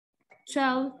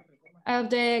 112 of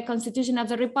the Constitution of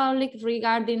the Republic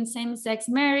regarding same-sex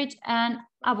marriage and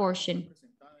abortion.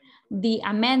 The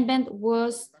amendment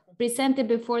was presented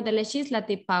before the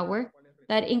legislative power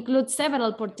that includes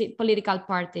several political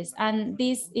parties, and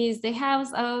this is the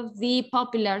House of the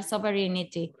Popular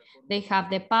Sovereignty. They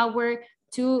have the power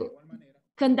to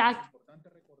conduct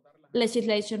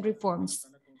legislation reforms.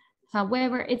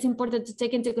 However, it's important to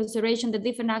take into consideration the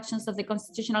different actions of the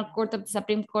Constitutional Court of the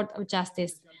Supreme Court of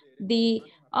Justice. The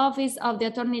Office of the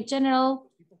Attorney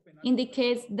General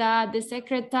indicates that the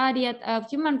Secretariat of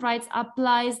Human Rights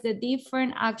applies the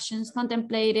different actions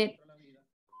contemplated,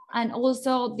 and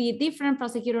also the different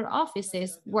prosecutor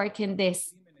offices work in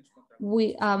this.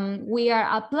 We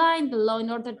are applying the law in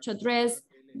order to address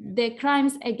the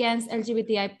crimes against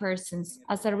LGBTI persons.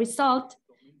 As a result,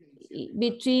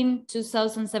 between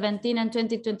 2017 and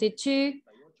 2022,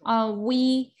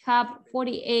 we have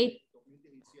 48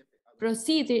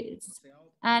 procedures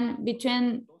And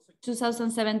between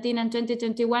 2017 and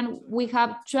 2021, we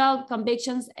have 12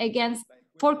 convictions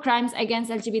for crimes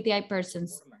against LGBTI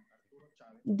persons.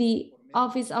 The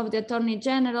Office of the Attorney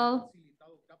General,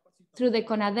 through the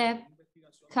CONADEP,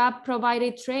 have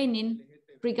provided training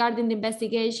regarding the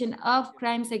investigation of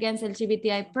crimes against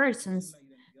LGBTI persons.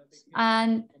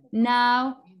 And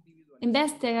now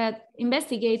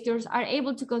investigators are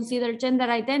able to consider gender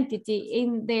identity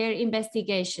in their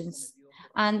investigations.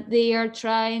 And they are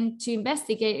trying to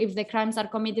investigate if the crimes are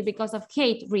committed because of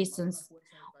hate reasons.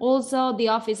 Also, the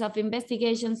Office of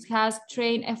Investigations has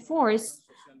trained a force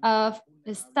of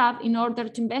staff in order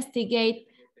to investigate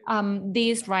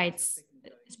these rights,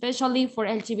 especially for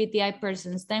LGBTI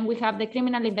persons. Then we have the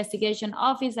Criminal Investigation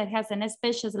Office that has a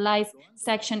specialized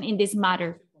section in this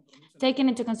matter. Taking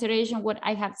into consideration what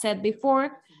I have said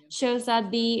before, shows that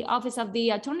the Office of the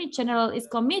Attorney General is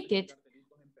committed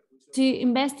to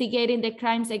investigating the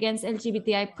crimes against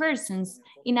LGBTI persons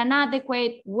in an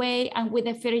adequate way and with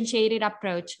a differentiated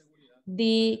approach.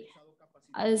 The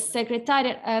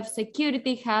Secretariat of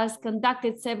Security has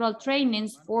conducted several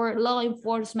trainings for law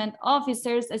enforcement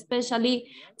officers, especially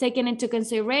taking into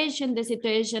consideration the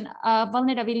situation of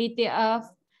vulnerability of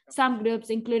some groups,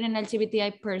 including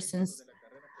LGBTI persons.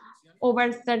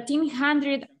 Over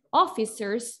 1,300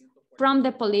 officers from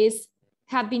the police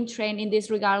have been trained in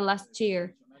this regard last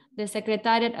year. The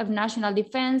Secretariat of National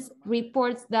Defense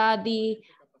reports that the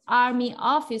Army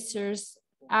officers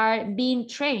are being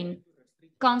trained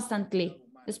constantly,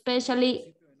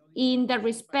 especially in the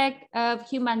respect of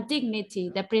human dignity,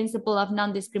 the principle of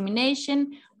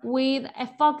non-discrimination, with a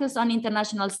focus on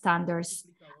international standards.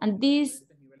 And this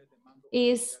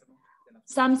is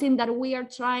something that we are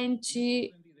trying to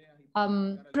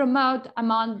promote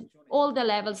among all the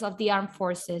levels of the armed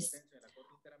forces.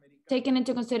 Taking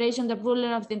into consideration the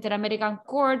ruling of the Inter-American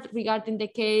Court regarding the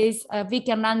case of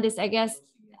Vicky Hernandez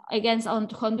against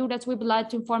Honduras, we would like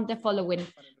to inform the following.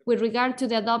 With regard to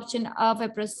the adoption of a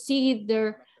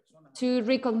procedure to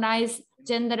recognize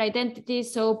gender identity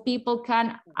so people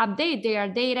can update their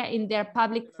data in their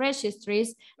public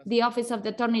registries, the Office of the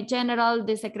Attorney General,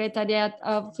 the Secretariat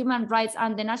of Human Rights,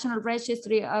 and the National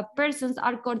Registry of Persons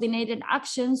are coordinated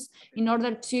actions in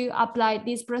order to apply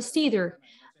this procedure,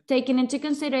 taking into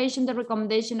consideration the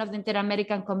recommendation of the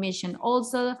Inter-American Commission.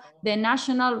 Also, the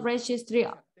National Registry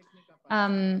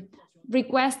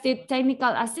requested technical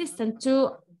assistance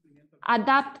to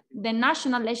adapt the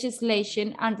national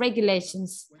legislation and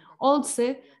regulations.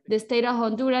 Also, the state of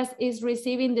Honduras is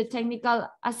receiving the technical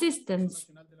assistance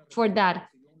for that.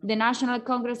 The National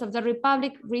Congress of the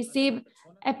Republic received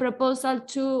a proposal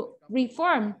to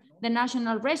reform the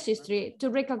National Registry to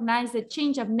recognize the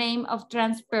change of name of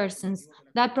trans persons.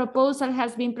 That proposal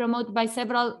has been promoted by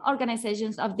several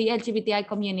organizations of the LGBTI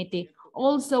community.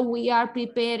 Also, we are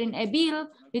preparing a bill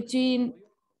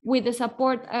with the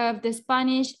support of the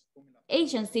Spanish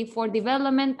Agency for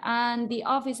Development and the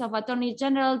Office of Attorney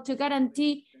General to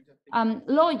guarantee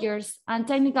lawyers and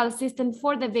technical assistance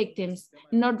for the victims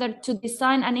in order to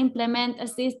design and implement a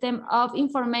system of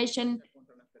information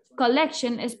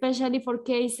collection, especially for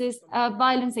cases of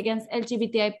violence against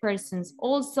LGBTI persons.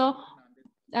 Also,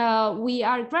 we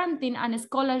are granting a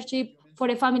scholarship for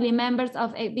the family members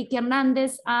of Vicky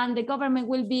Hernandez, and the government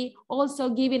will be also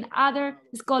giving other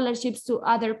scholarships to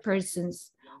other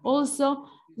persons. Also,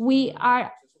 we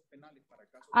are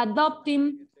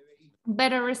adopting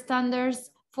better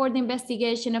standards for the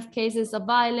investigation of cases of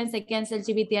violence against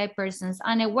LGBTI persons,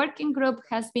 and a working group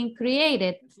has been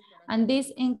created, and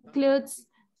this includes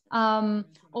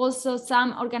also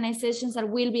some organizations that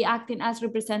will be acting as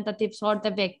representatives for the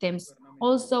victims.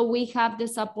 Also, we have the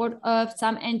support of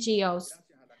some NGOs.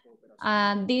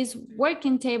 And this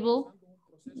working table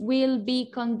will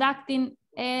be conducting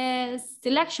a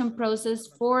selection process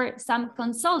for some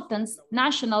consultants,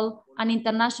 national and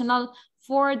international,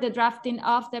 for the drafting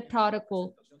of the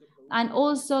protocol. And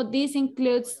also this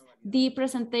includes the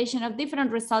presentation of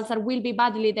different results that will be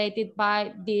validated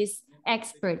by these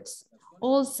experts.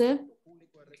 Also,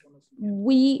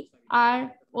 we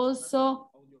are also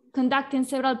conducting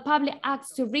several public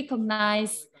acts to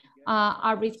recognize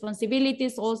our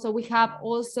responsibilities. Also, we have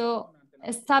also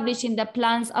establishing the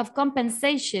plans of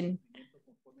compensation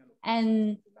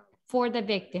and for the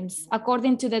victims,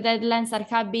 according to the deadlines that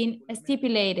have been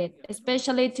stipulated,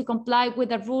 especially to comply with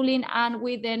the ruling and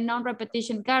with the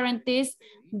non-repetition guarantees.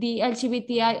 The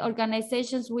LGBTI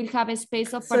organizations will have a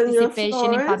space of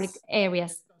participation in public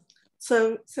areas.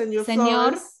 So, Senor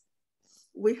Flores,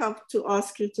 we have to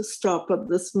ask you to stop at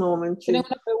this moment.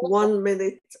 1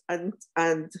 minute and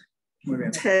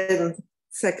 10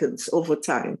 seconds over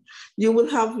time. You will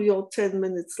have your 10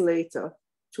 minutes later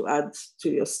to add to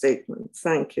your statement.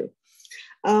 Thank you.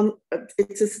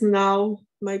 It is now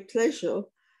my pleasure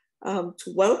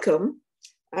to welcome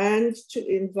and to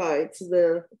invite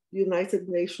the United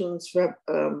Nations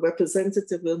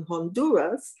representative in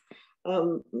Honduras,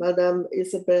 Madame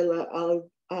Isabella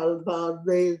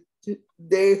Alvardejo.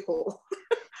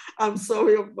 I'm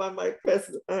sorry about my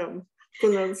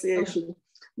pronunciation.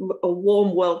 A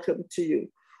warm welcome to you.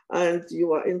 And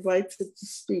you are invited to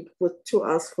speak to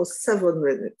us for 7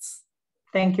 minutes.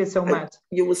 Thank you so much.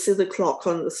 You will see the clock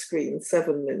on the screen,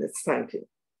 7 minutes. Thank you.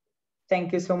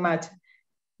 Thank you so much.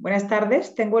 Buenas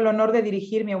tardes, tengo el honor de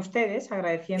dirigirme a ustedes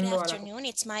agradeciendo Good a la... afternoon,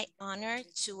 it's my honor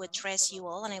to address you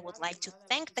all, and I would like to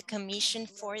thank the Commission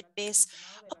for this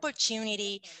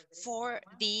opportunity for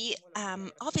the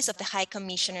Office of the High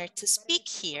Commissioner to speak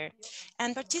here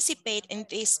and participate in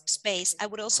this space. I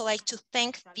would also like to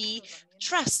thank the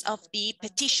trust of the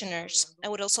petitioners. I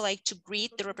would also like to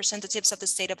greet the representatives of the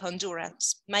state of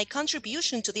Honduras. My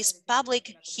contribution to this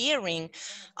public hearing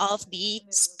of the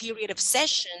period of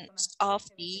sessions of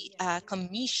the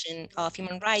Commission of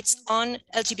Human Rights on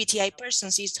LGBTI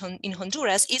persons in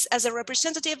Honduras is as a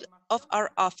representative of our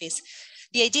office.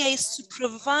 The idea is to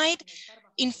provide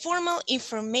informal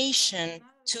information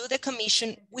to the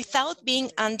Commission without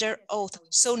being under oath.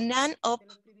 So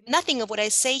nothing of what I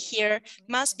say here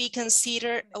must be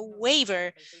considered a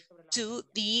waiver to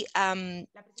the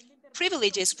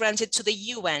privileges granted to the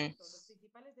UN.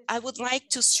 I would like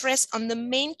to stress on the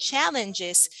main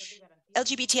challenges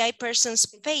LGBTI persons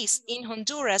face in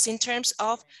Honduras in terms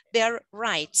of their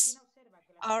rights.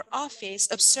 Our office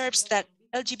observes that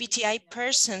LGBTI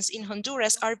persons in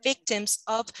Honduras are victims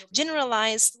of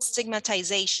generalized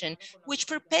stigmatization, which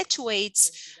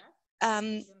perpetuates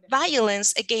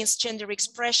violence against gender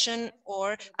expression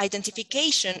or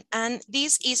identification. And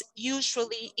this is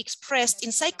usually expressed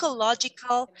in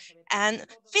psychological and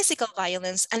physical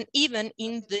violence, and even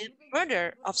in the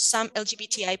murder of some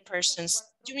LGBTI persons.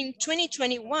 During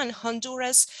 2021,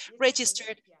 Honduras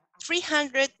registered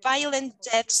 300 violent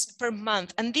deaths per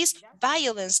month, and this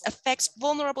violence affects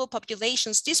vulnerable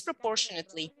populations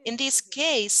disproportionately. In this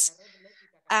case,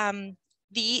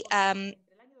 the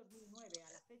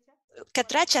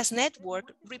Catrachas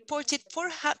network reported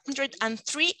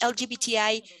 403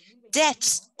 LGBTI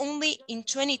deaths. Only in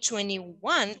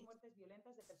 2021,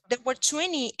 there were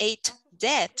 28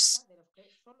 deaths,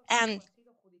 and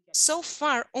so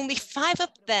far, only 5 of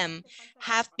them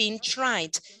have been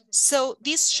tried. So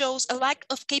this shows a lack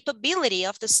of capability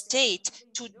of the state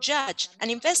to judge and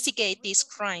investigate these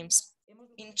crimes.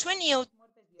 In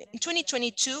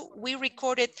 2022,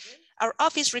 our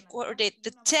office recorded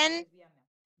the 10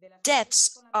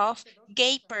 deaths of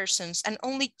gay persons, and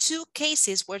only 2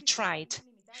 cases were tried.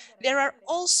 There are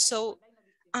also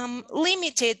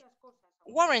limited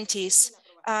warranties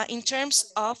in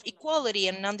terms of equality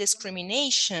and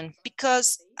non-discrimination,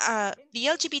 because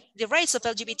the rights of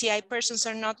LGBTI persons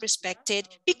are not respected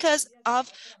because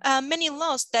of many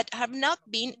laws that have not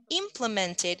been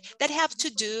implemented that have to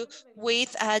do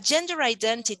with gender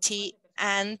identity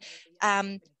and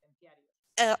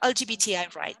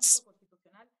LGBTI rights.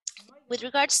 With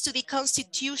regards to the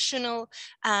constitutional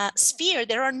sphere,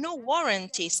 there are no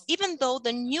warranties, even though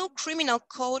the new criminal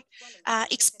code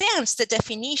expands the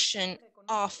definition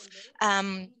of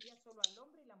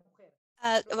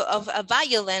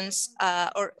violence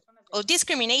or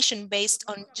discrimination based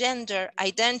on gender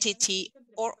identity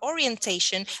or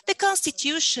orientation. The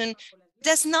Constitution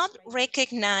does not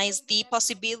recognize the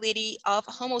possibility of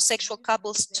homosexual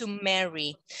couples to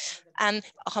marry. And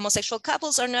homosexual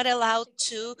couples are not allowed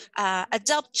to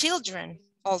adopt children.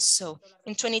 Also,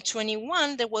 in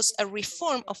 2021, there was a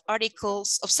reform of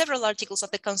several articles of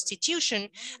the Constitution,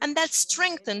 and that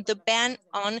strengthened the ban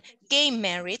on gay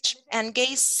marriage and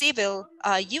gay civil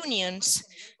unions.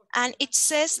 And it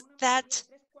says that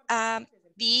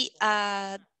the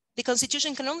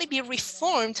Constitution can only be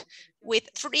reformed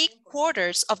with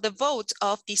 3/4 of the vote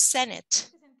of the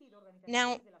Senate.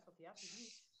 Now,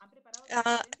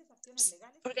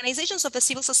 organizations of the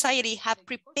civil society have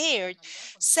prepared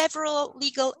several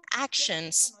legal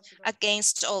actions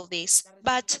against all this,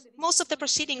 but most of the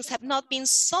proceedings have not been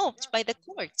solved by the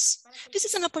courts. This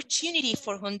is an opportunity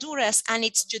for Honduras and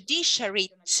its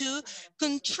judiciary to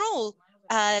control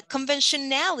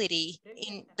conventionality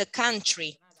in the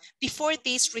country. Before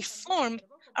this reform,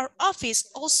 our office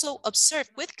also observed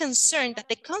with concern that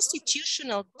the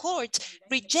Constitutional Court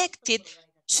rejected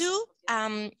 2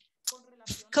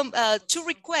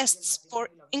 requests for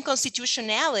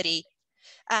inconstitutionality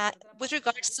with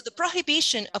regards to the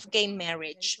prohibition of gay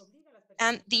marriage.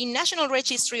 And the National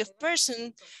Registry of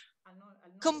Persons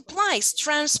complies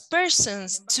trans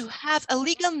persons to have a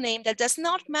legal name that does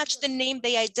not match the name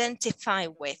they identify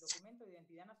with.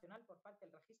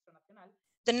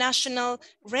 The National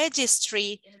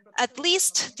Registry at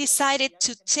least decided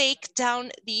to take down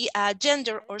the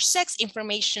gender or sex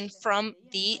information from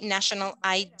the national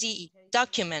ID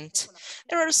document.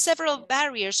 There are several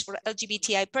barriers for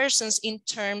LGBTI persons in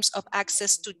terms of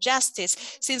access to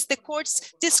justice, since the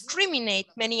courts discriminate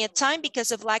many a time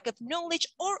because of lack of knowledge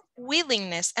or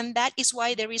willingness, and that is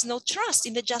why there is no trust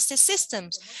in the justice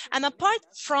systems. And apart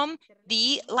from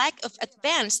the lack of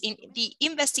advance in the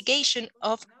investigation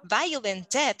of violent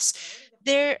deaths,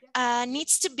 there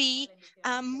needs to be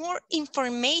more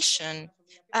information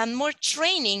and more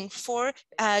training for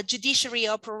judiciary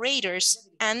operators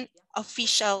and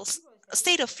officials,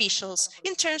 state officials,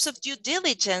 in terms of due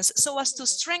diligence, so as to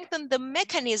strengthen the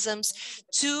mechanisms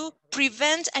to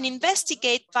prevent and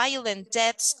investigate violent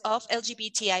deaths of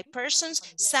LGBTI persons,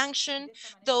 sanction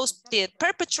the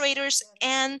perpetrators,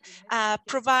 and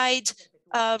provide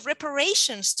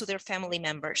reparations to their family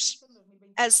members.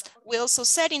 As we also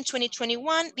said, in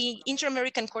 2021, the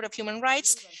Inter-American Court of Human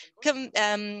Rights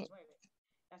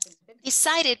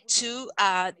decided to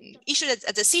issue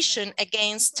a decision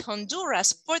against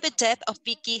Honduras for the death of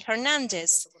Vicky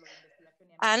Hernandez,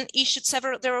 and issued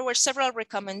there were several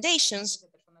recommendations,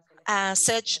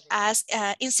 such as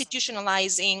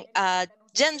institutionalizing a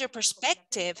gender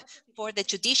perspective for the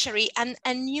judiciary and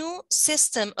a new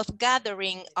system of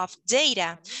gathering of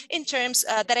data in terms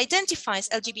that identifies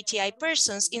LGBTI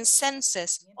persons in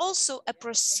census. Also, a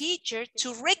procedure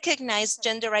to recognize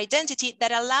gender identity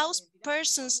that allows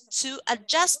persons to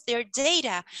adjust their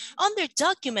data on their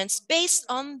documents based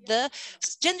on the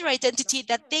gender identity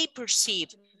that they perceive.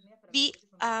 The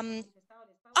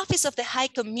Office of the High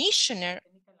Commissioner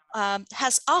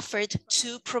has offered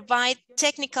to provide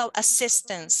technical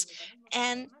assistance,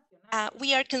 and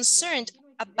we are concerned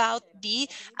about the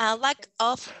lack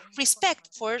of respect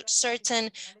for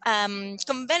certain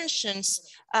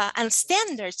conventions and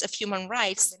standards of human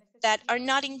rights that are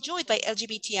not enjoyed by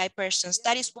LGBTI persons.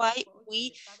 That is why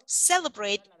we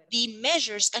celebrate the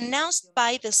measures announced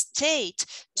by the state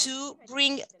to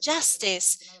bring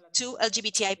justice to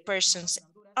LGBTI persons.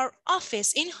 Our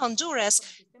office in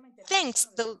Honduras thanks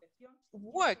the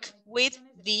work with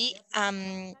the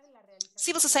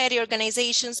civil society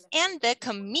organizations and the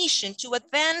Commission to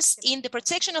advance in the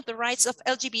protection of the rights of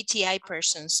LGBTI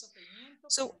persons.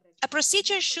 So a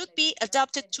procedure should be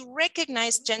adopted to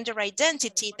recognize gender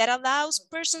identity that allows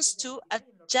persons to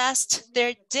adjust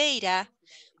their data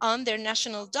on their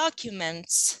national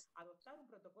documents,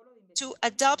 to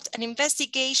adopt an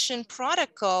investigation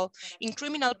protocol in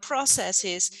criminal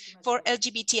processes for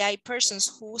LGBTI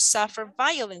persons who suffer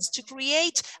violence, to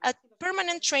create a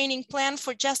permanent training plan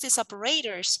for justice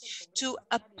operators, to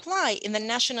apply in the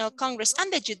National Congress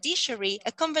and the judiciary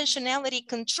a conventionality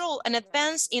control and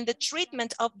advance in the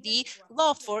treatment of the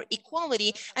law for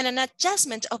equality, and an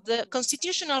adjustment of the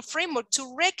constitutional framework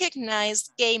to recognize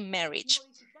gay marriage,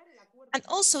 and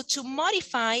also to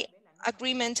modify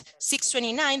Agreement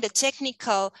 629, the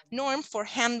technical norm for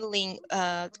handling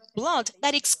blood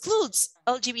that excludes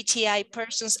LGBTI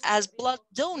persons as blood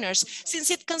donors, since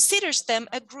it considers them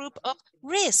a group of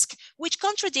risk, which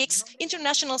contradicts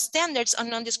international standards on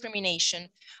non-discrimination.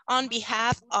 On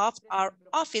behalf of our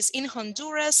office in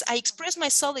Honduras, I express my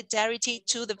solidarity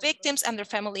to the victims and their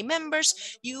family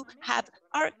members. You have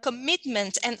our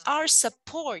commitment and our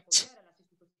support,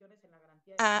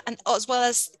 and as well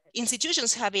as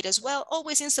institutions have it as well,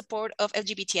 always in support of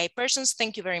LGBTI persons.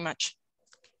 Thank you very much.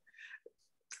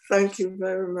 Thank you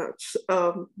very much.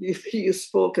 You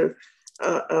spoke in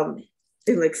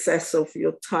excess of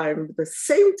your time, the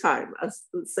same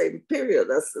period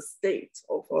as the state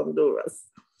of Honduras.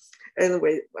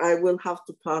 Anyway, I will have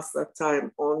to pass that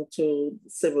time on to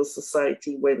civil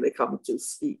society when they come to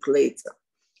speak later.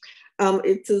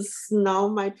 It is now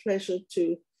my pleasure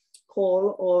to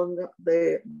call on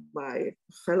my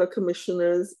fellow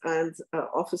commissioners and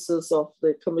officers of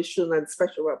the commission and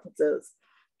special rapporteurs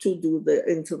to do the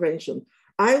intervention.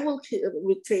 I will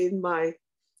retain my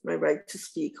right to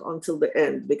speak until the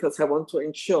end because I want to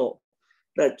ensure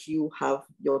that you have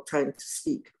your time to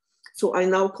speak. So I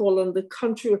now call on the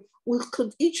country.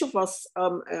 Could each of us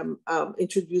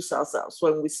introduce ourselves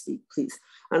when we speak, please?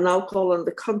 I now call on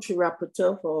the country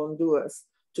rapporteur for Honduras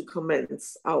to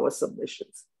commence our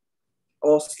submissions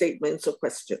or statements or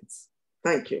questions.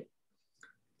 Thank you.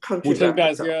 country Muchas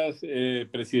director.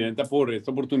 gracias, Presidenta, por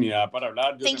esta oportunidad para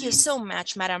hablar. Thank you so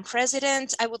much, Madam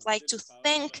President. I would like to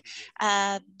thank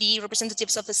the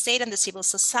representatives of the state and the civil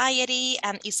society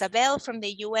and Isabel from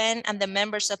the UN and the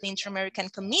members of the Inter-American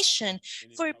Commission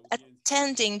for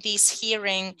attending this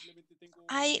hearing.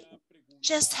 I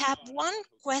just have one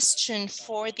question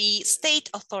for the state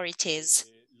authorities.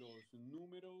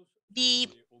 The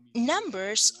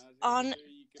numbers on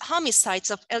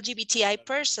homicides of LGBTI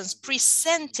persons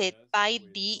presented by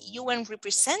the UN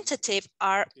representative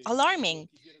are alarming.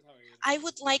 I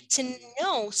would like to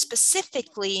know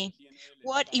specifically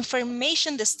what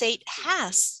information the state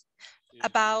has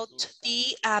about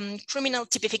the criminal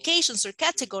typifications or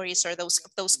categories or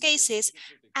those cases,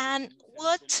 and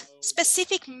what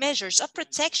specific measures of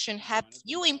protection have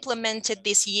you implemented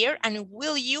this year and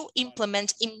will you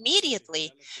implement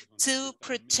immediately to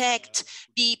protect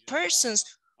the persons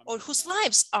or whose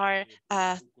lives are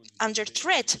under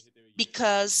threat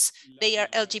because they are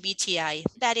LGBTI?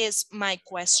 That is my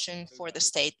question for the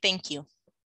state. Thank you.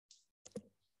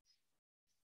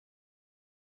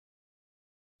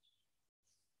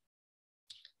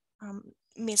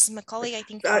 Ms. McCauley, I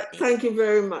think. Thank you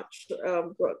very much,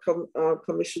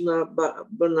 Commissioner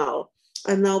Bernal.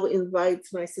 I now invite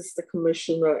my sister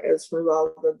Commissioner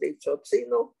Esmeralda de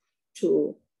Tortino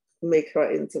to make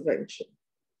her intervention.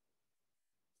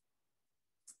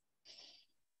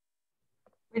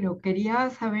 Bueno,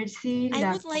 quería saber si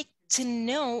I would like to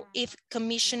know if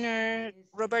Commissioner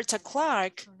Roberta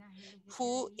Clark,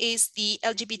 who is the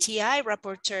LGBTI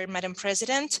rapporteur, Madam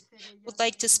President, would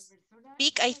like to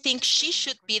speak. I think she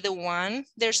should be the one.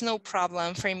 There's no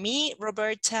problem for me.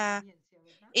 Roberta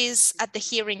is at the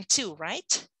hearing too,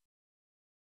 right?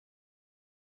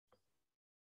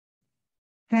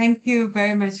 Thank you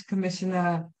very much,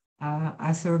 Commissioner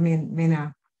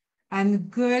Azur-Mena. And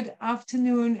good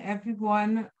afternoon,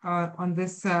 everyone, on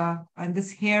this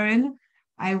hearing.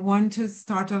 I want to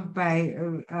start off by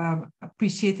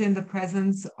appreciating the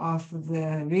presence of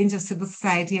the range of civil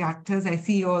society actors. I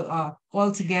see you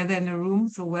all together in a room,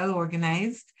 so well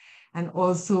organized, and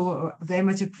also very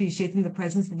much appreciating the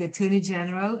presence of the Attorney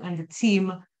General and the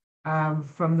team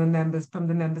from the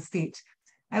member state.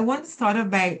 I want to start off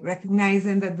by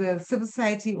recognizing that the civil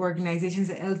society organizations,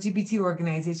 the LGBT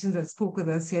organizations that spoke with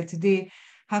us here today,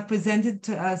 have presented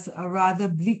to us a rather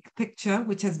bleak picture,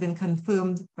 which has been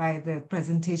confirmed by the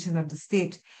presentation of the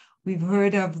state. We've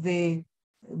heard of the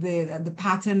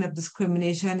pattern of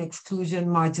discrimination, exclusion,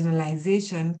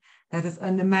 marginalization that has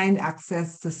undermined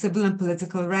access to civil and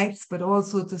political rights, but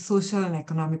also to social and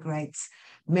economic rights.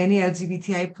 Many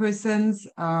LGBTI persons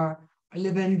are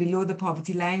living below the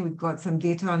poverty line. We've got some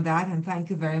data on that, and thank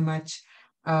you very much.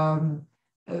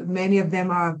 Many of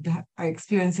them are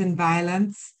experiencing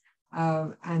violence,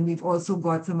 and we've also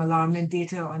got some alarming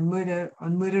data on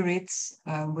murder rates,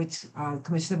 which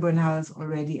Commissioner Bernal has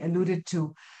already alluded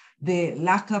to. The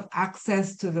lack of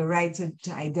access to the right to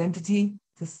identity,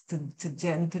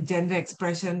 to gender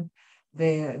expression,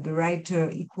 the right to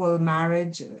equal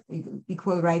marriage,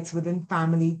 equal rights within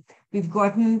family. We've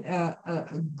gotten a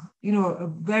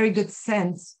very good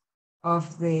sense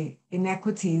of the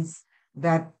inequities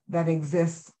that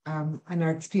exist and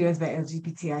are experienced by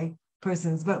LGBTI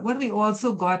persons. But what we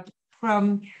also got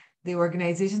from the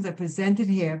organizations that presented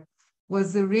here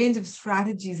was the range of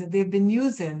strategies that they've been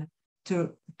using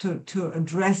to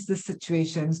address the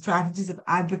situation, strategies of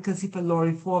advocacy for law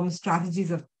reform, strategies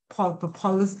of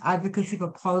advocacy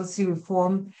for policy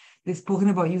reform. They've spoken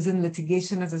about using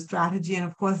litigation as a strategy, and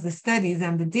of course the studies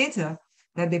and the data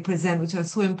that they present, which are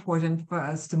so important for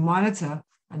us to monitor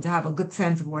and to have a good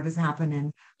sense of what is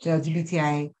happening to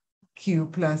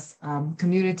LGBTIQ plus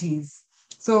communities.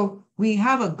 So we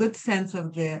have a good sense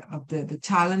of the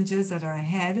challenges that are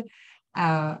ahead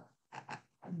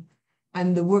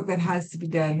and the work that has to be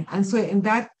done. And so in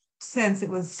that sense, it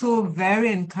was so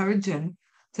very encouraging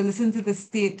to listen to the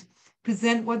state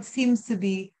present what seems to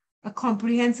be a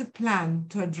comprehensive plan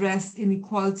to address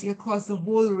inequality across the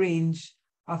whole range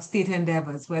of state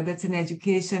endeavors, whether it's in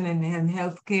education and in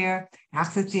healthcare,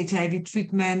 access to HIV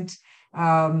treatment,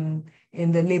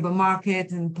 in the labor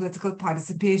market, in political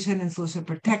participation, in social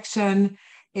protection,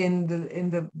 in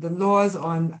the laws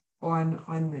on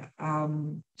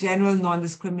general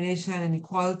non-discrimination and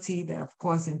equality that of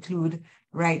course include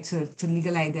right to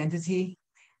legal identity.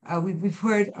 We've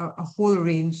heard a whole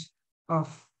range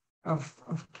of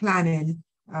planning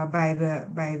by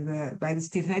the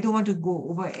state, and I don't want to go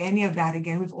over any of that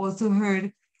again. We've also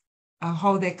heard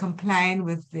how they're complying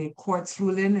with the court's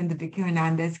ruling in the Vicky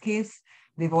Hernandez case.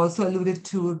 They've also alluded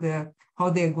to how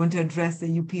they're going to address the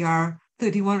UPR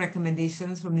 31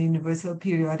 recommendations from the Universal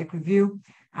Periodic Review,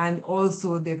 and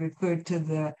also they referred to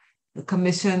the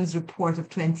Commission's report of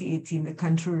 2018, the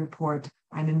country report,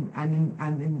 and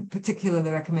in particular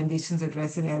the recommendations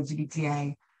addressing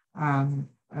LGBTI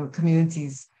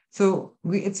communities. So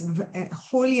it's a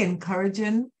wholly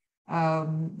encouraging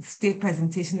state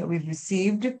presentation that we've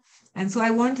received. And so I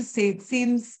want to say, it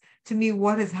seems to me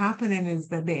what is happening is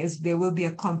that there will be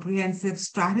a comprehensive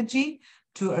strategy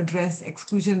to address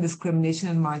exclusion, discrimination,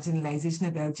 and marginalization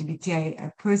of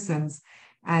LGBTI persons.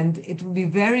 And it will be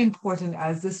very important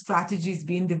as the strategy is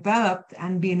being developed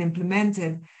and being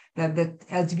implemented that the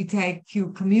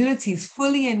LGBTIQ community is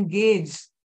fully engaged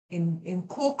in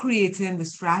co-creating the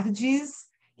strategies,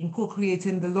 in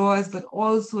co-creating the laws, but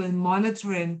also in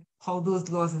monitoring how those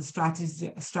laws and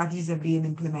strategies are being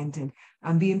implemented,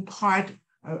 and being part,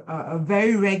 a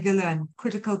very regular and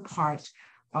critical part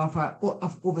of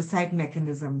oversight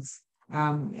mechanisms.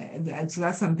 And so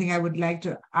that's something I would like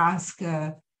to ask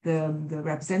the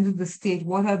representative of the state,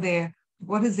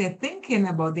 what is their thinking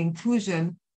about the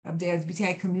inclusion of the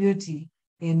LGBTI community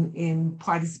in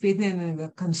participating in the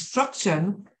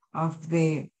construction of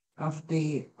the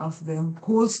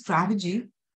whole strategy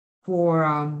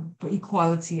for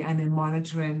equality and in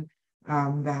monitoring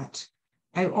that.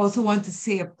 I also want to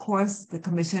say, of course, the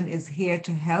Commission is here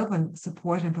to help and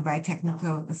support and provide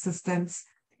technical assistance.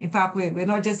 In fact, we're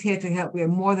not just here to help, we're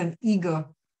more than eager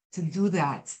to do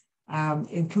that,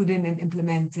 including in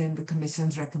implementing the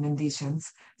Commission's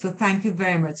recommendations. So thank you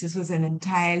very much. This was an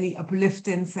entirely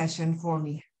uplifting session for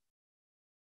me.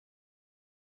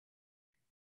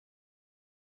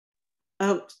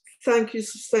 Thank you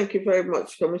very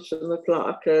much, Commissioner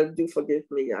Clark. Do forgive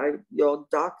me, your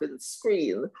darkened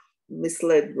screen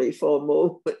misled me for a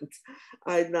moment.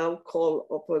 I now call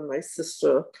upon my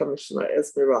sister, Commissioner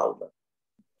Esmeralda.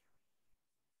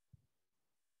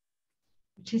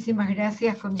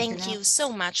 Thank you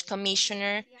so much,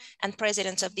 Commissioner and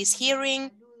President of this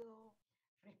hearing.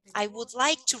 I would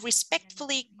like to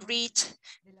respectfully greet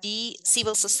the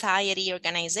civil society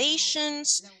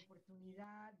organizations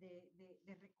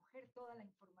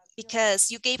because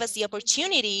you gave us the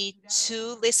opportunity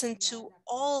to listen to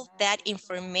all that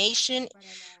information,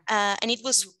 and it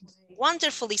was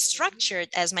wonderfully structured,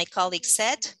 as my colleague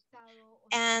said.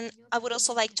 And I would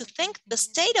also like to thank the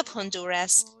state of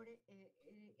Honduras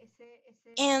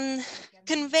and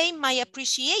convey my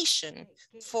appreciation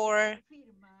for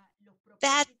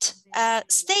that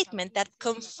statement that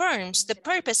confirms the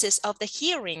purposes of the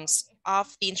hearings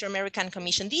of the Inter-American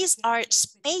Commission. These are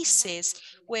spaces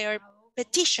where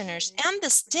petitioners and the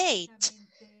state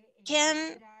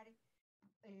can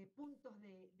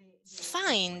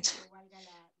find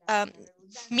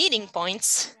meeting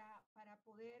points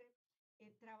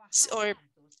or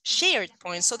shared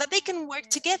points so that they can work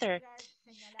together.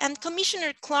 And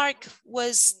Commissioner Clark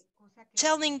was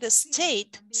telling the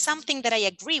state something that I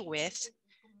agree with.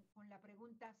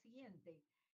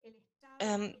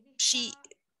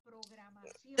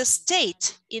 The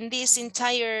state in this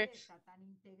entire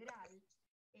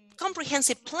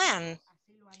comprehensive plan,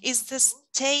 is the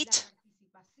state,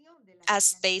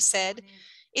 as they said,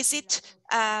 is it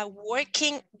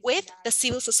working with the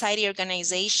civil society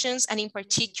organizations and in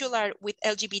particular with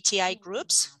LGBTI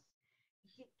groups?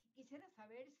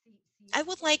 I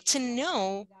would like to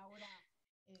know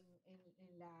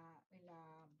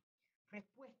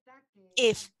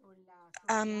if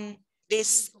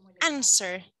this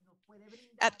answer,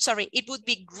 it would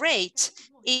be great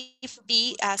if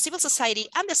the civil society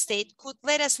and the state could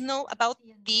let us know about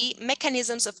the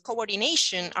mechanisms of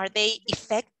coordination. Are they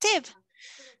effective?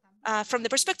 From the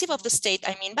perspective of the state,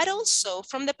 I mean, but also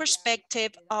from the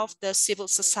perspective of the civil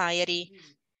society.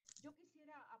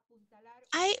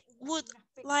 I would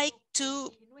like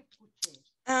to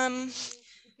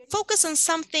focus on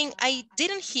something I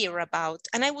didn't hear about,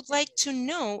 and I would like to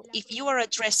know if you are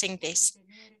addressing this.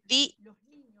 The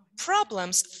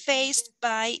problems faced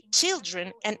by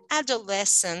children and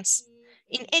adolescents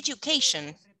in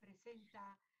education,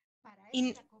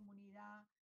 in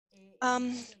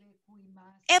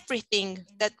everything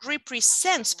that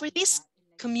represents for this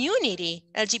community,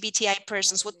 LGBTI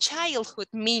persons, what childhood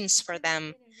means for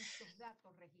them.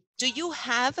 Do you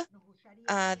have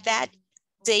that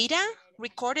data,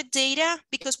 recorded data?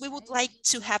 Because we would like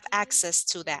to have access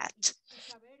to that.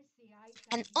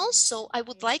 And also, I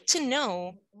would like to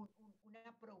know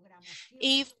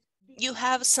if you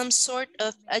have some sort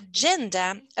of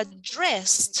agenda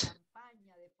addressed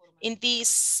in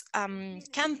these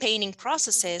campaigning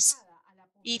processes,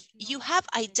 if you have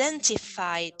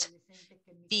identified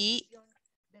the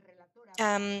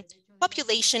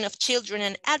population of children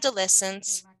and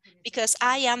adolescents because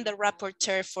I am the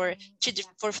rapporteur for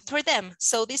them.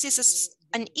 So this is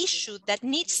an issue that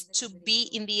needs to be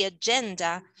in the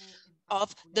agenda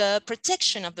of the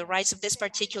protection of the rights of this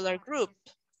particular group.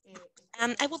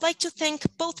 And I would like to thank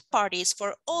both parties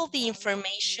for all the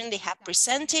information they have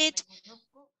presented.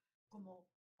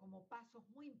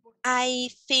 I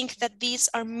think that these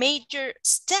are major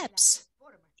steps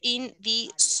in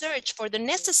the search for the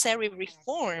necessary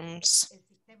reforms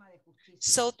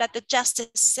so that the justice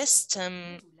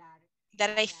system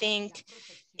that I think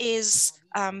is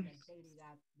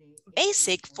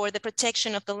basic for the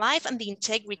protection of the life and the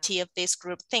integrity of this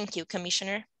group. Thank you,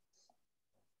 Commissioner.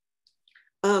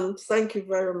 Thank you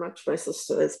very much, my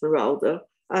sister Esmeralda.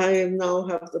 I now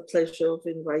have the pleasure of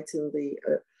inviting the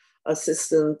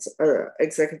Assistant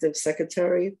Executive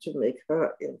Secretary to make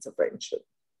her intervention.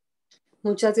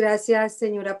 Muchas gracias,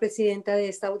 señora presidenta de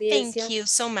esta audiencia. Thank you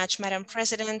so much, Madam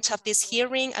President of this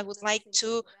hearing. I would like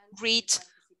to greet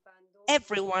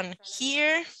everyone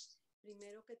here.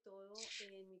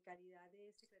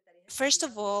 First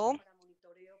of all,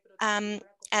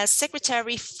 as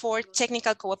Secretary for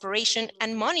Technical Cooperation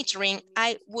and Monitoring,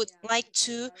 I would like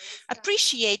to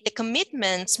appreciate the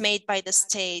commitments made by the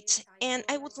state. And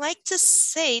I would like to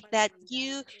say that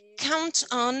you count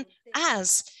on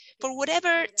us for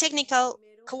whatever technical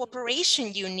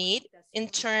cooperation you need in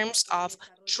terms of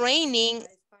training,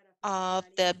 of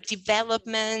the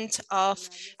development of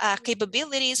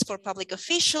capabilities for public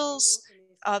officials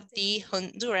of the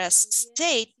Honduras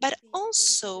state, but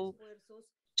also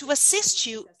to assist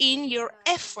you in your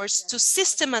efforts to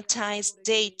systematize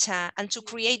data and to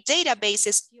create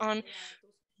databases on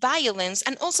violence,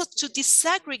 and also to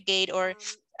disaggregate or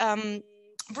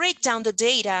break down the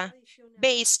data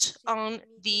based on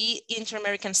the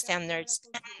inter-American standards.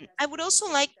 And I would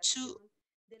also like to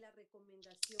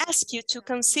ask you to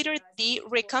consider the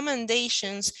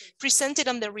recommendations presented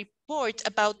on the report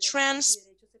about trans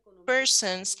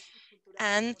persons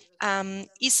and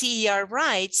ECER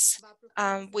rights,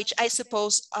 which I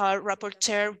suppose our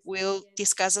rapporteur will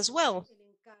discuss as well.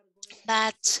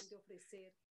 But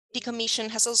the Commission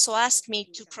has also asked me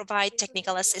to provide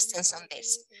technical assistance on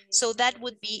this. So that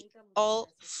would be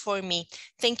all for me.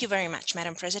 Thank you very much,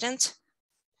 Madam President.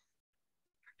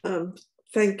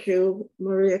 Thank you,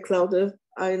 Maria Claudia.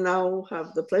 I now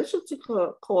have the pleasure to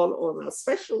call on our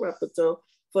Special Rapporteur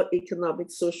for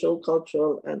Economic, Social,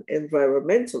 Cultural, and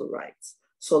Environmental Rights,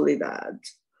 Soledad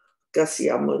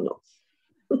García-Muñoz.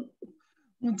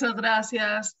 Muchas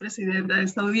gracias, Presidenta de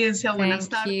esta audiencia. Buenas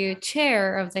tardes. Thank you,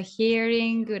 Chair of the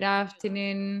hearing. Good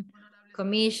afternoon,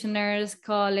 Commissioners,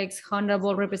 colleagues,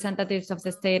 honorable representatives of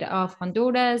the state of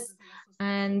Honduras,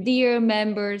 and dear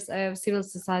members of civil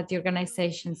society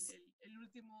organizations.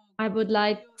 I would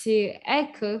like to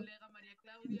echo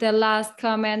the last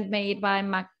comment made by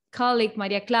my colleague,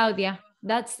 Maria Claudia.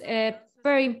 That's a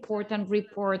very important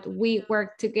report. We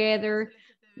work together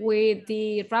with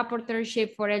the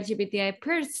rapporteurship for LGBTI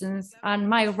persons and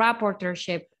my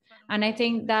rapporteurship. And I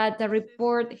think that the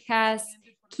report has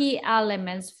key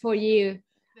elements for you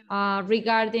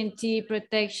regarding the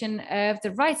protection of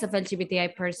the rights of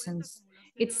LGBTI persons.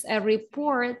 It's a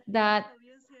report that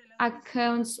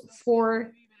accounts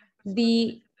for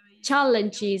the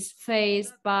challenges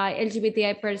faced by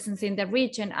LGBTI persons in the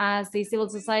region, as the civil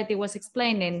society was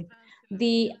explaining.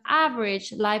 The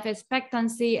average life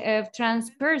expectancy of trans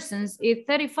persons is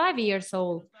 35 years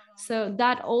old. So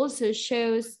that also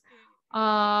shows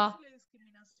how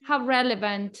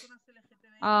relevant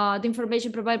the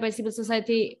information provided by civil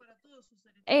society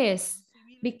is,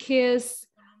 because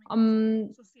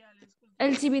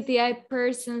LGBTI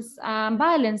persons,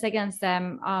 violence against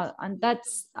them, and that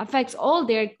affects all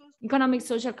their economic,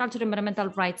 social, cultural, and environmental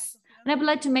rights. And I would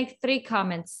like to make 3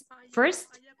 comments. First,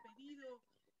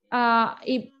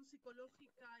 it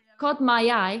caught my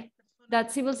eye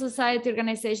that civil society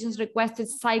organizations requested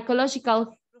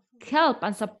psychological help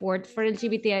and support for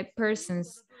LGBTI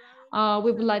persons.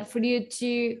 We would like for you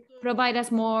to provide us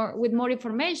with more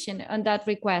information on that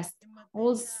request.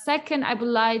 Also, second, I would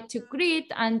like to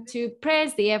greet and to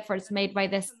praise the efforts made by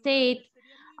the state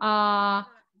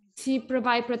to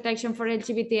provide protection for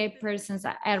LGBTI persons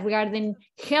regarding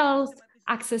health,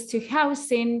 access to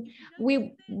housing.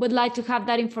 We would like to have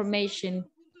that information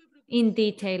in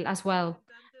detail as well.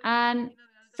 And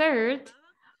third,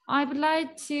 I would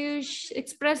like to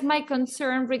express my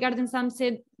concern regarding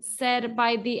something said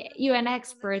by the UN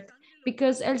expert,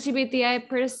 because LGBTI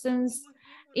persons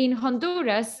in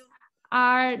Honduras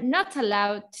are not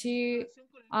allowed to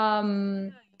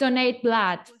donate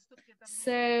blood.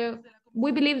 So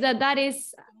we believe that that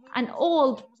is an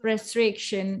old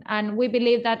restriction, and we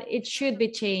believe that it should be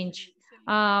changed.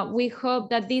 We hope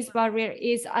that this barrier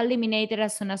is eliminated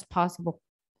as soon as possible.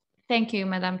 Thank you,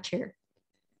 Madam Chair.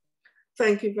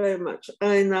 Thank you very much.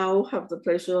 I now have the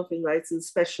pleasure of inviting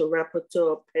Special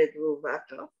Rapporteur Pedro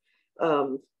Vaca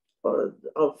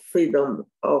of freedom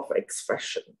of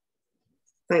expression.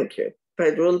 Thank you.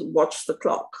 Pedro, watch the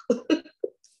clock.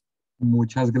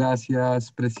 Muchas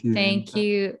gracias, Presidenta. Thank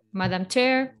you, Madam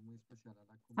Chair.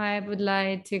 I would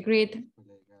like to greet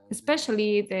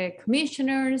especially the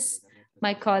commissioners,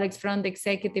 my colleagues from the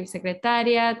Executive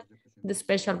Secretariat, the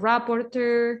Special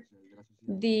Rapporteur,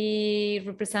 the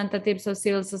representatives of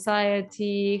civil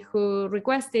society who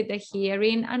requested the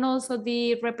hearing, and also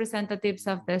the representatives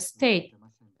of the state.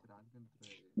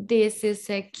 This is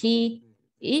a key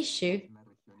issue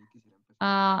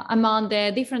among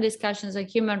the different discussions on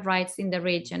human rights in the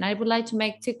region. I would like to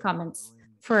make two comments.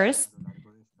 First,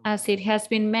 as it has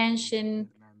been mentioned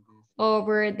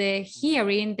over the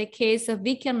hearing, the case of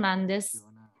Vicky Hernandez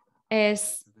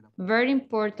is very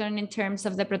important in terms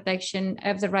of the protection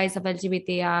of the rights of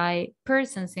LGBTI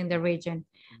persons in the region.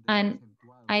 And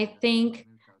I think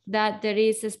that there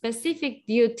is a specific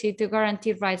duty to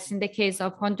guarantee rights in the case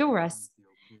of Honduras.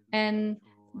 And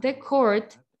the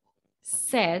court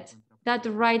said that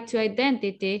the right to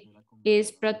identity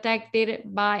is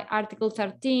protected by Article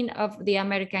 13 of the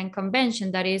American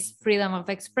Convention, that is freedom of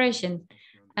expression.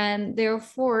 And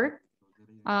therefore,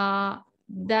 not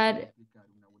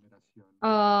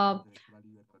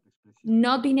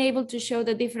being able to show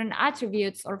the different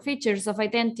attributes or features of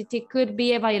identity could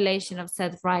be a violation of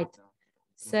said right.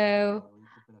 So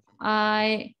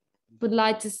I would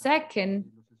like to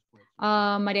second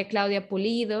Maria Claudia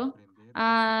Pulido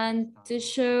and to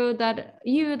show that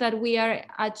we are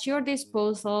at your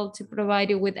disposal to provide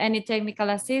you with any technical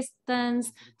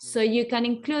assistance so you can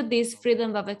include these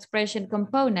freedom of expression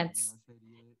components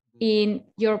in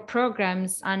your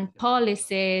programs and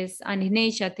policies and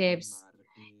initiatives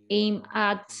aimed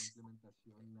at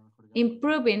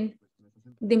improving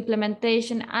the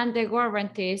implementation and the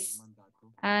guarantees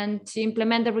and to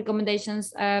implement the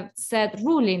recommendations of said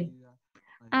ruling.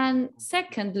 And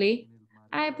secondly,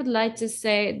 I would like to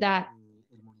say that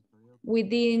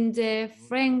within the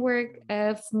framework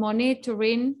of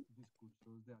monitoring,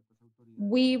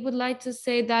 we would like to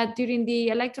say that during the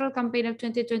electoral campaign of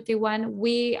 2021,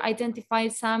 we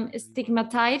identified some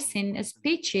stigmatizing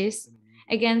speeches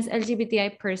against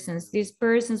LGBTI persons. These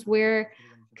persons were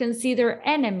considered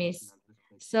enemies.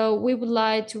 So we would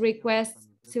like to request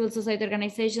civil society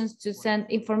organizations to send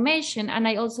information. And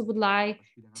I also would like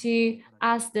to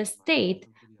ask the state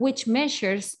which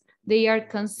measures they are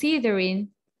considering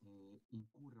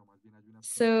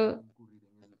so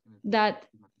that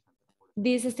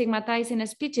these stigmatizing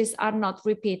speeches are not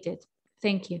repeated.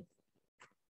 Thank you.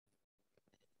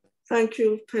 Thank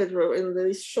you, Pedro. In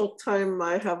the short time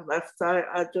I have left,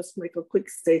 I'll just make a quick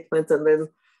statement and then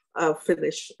I'll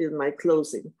finish in my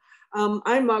closing.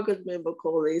 I'm Margaret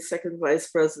Macaulay, Second Vice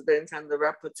President and the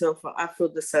Rapporteur for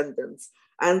Afro-Descendants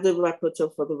and the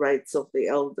Rapporteur for the Rights of the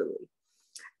Elderly.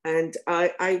 And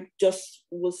I just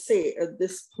will say at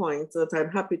this point that I'm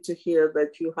happy to hear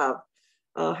that you have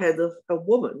a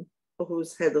woman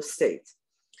who's head of state.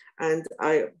 And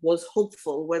I was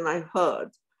hopeful when I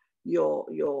heard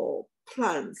your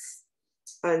plans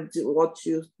and what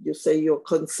you say you're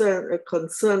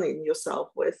concerning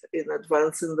yourself with in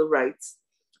advancing the rights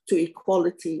to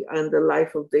equality and the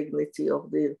life of dignity of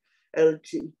the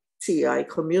LGBTI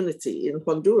community in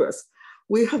Honduras.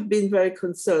 We have been very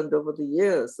concerned over the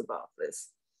years about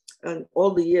this. And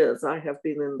all the years I have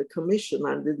been in the commission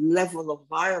and the level of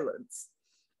violence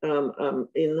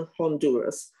in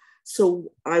Honduras.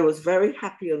 So I was very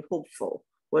happy and hopeful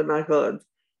when I heard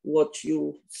what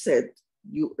you said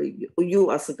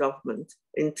you as a government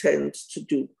intend to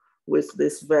do with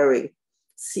this very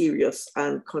serious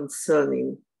and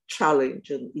concerning challenge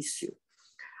and issue.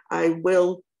 I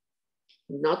will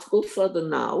not go further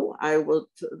now. I will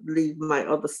leave my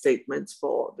other statements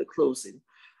for the closing.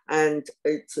 And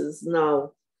it is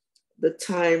now the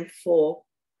time for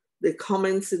the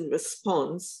comments in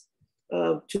response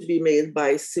to be made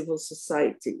by civil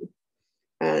society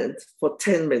and for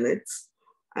 10 minutes.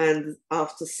 And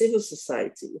after civil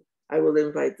society, I will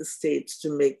invite the state to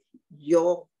make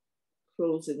your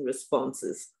closing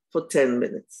responses for 10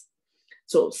 minutes.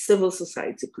 So civil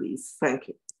society, please. Thank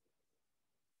you.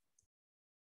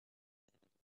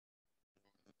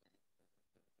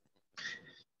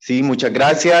 Sí, muchas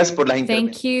gracias por las intervenciones.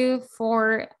 Thank you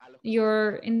for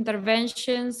your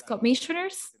interventions,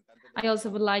 commissioners. I also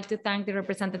would like to thank the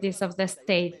representatives of the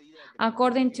state.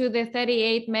 According to the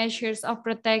 38 measures of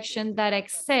protection that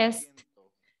exist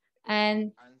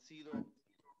and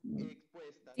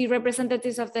the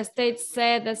representatives of the states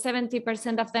said that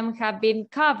 70% of them have been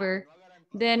covered.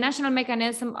 The national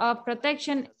mechanism of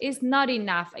protection is not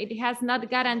enough. It has not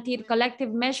guaranteed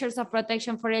collective measures of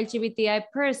protection for LGBTI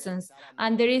persons,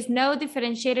 and there is no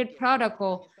differentiated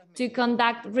protocol to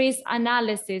conduct risk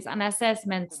analysis and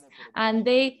assessments. And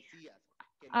they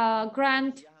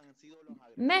grant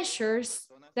measures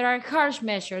that are harsh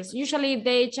measures. Usually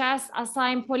they just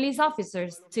assign police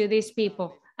officers to these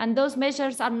people, and those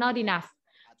measures are not enough.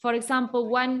 For example,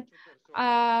 one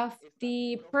of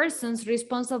the persons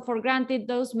responsible for granting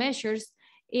those measures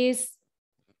is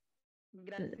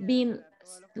being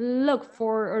looked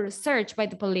for or searched by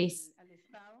the police.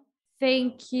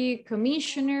 Thank you,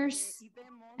 commissioners,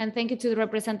 and thank you to the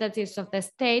representatives of the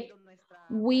state.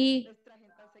 We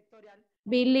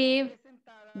believe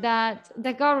that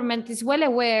the government is well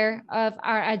aware of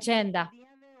our agenda.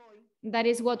 That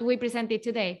is what we presented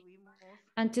today.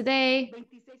 And today,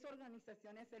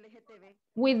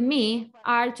 with me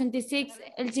are 26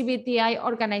 LGBTI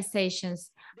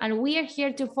organizations, and we are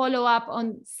here to follow up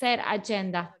on said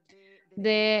agenda.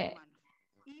 The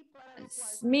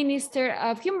Minister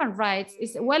of Human Rights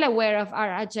is well aware of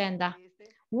our agenda.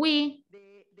 We,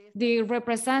 the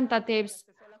representatives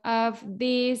of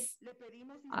this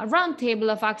roundtable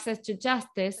of access to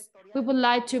justice, we would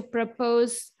like to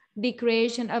propose the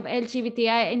creation of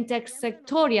LGBTI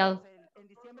intersectorial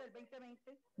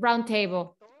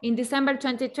roundtable. In December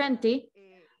 2020,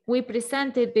 we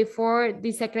presented before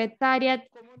the Secretariat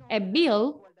a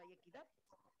bill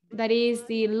that is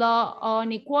the law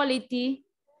on equality,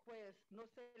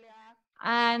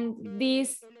 and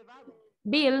this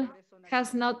bill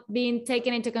has not been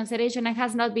taken into consideration and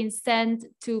has not been sent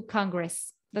to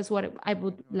Congress. That's what I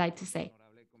would like to say.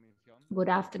 Good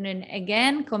afternoon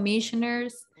again,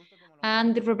 commissioners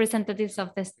and the representatives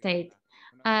of the state.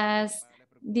 As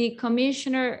the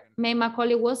Commissioner May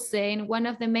Macaulay was saying, one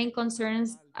of the main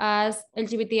concerns as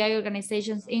LGBTI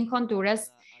organizations in Honduras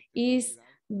is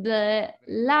the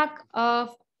lack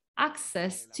of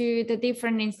access to the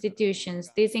different institutions.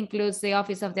 This includes the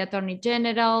Office of the Attorney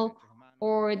General,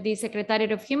 or the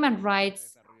Secretariat of Human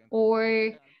Rights,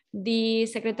 or the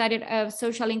Secretariat of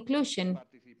Social Inclusion.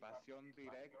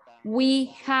 We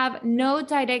have no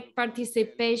direct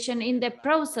participation in the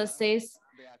processes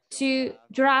to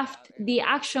draft the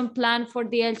action plan for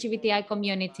the LGBTI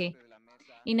community.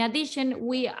 In addition,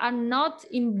 we are not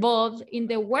involved in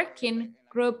the working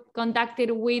group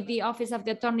conducted with the Office of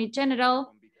the Attorney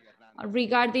General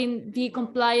regarding the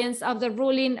compliance of the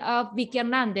ruling of Vicky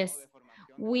Hernandez.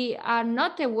 We are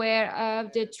not aware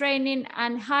of the training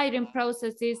and hiring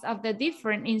processes of the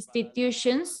different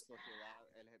institutions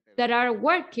that are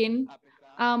working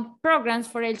on programs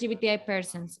for LGBTI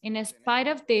persons. In spite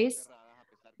of this,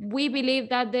 we believe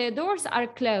that the doors are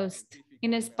closed,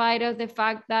 in spite of the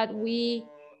fact that we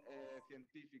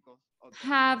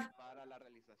have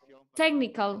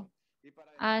technical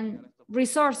and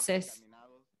resources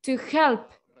to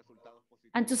help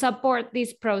and to support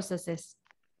these processes.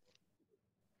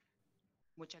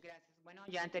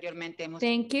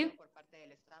 Thank you.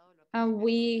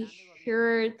 We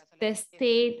heard the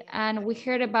state and we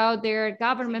heard about their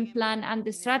government plan and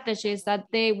the strategies that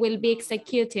they will be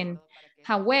executing.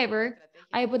 However,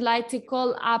 I would like to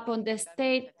call upon the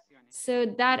state so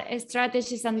that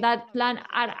strategies and that plan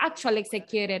are actually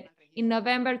executed. In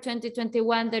November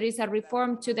 2021, there is a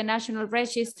reform to the National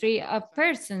Registry of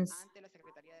Persons.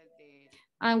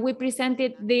 And we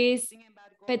presented this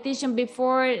petition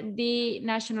before the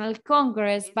National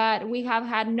Congress, but we have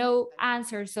had no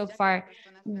answer so far.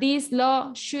 This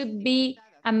law should be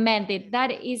amended. That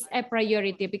is a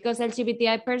priority because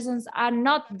LGBTI persons are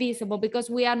not visible, because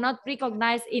we are not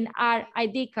recognized in our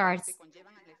ID cards.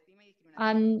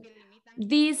 And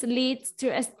this leads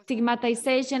to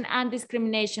stigmatization and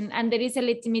discrimination, and there is a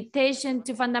limitation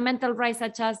to fundamental rights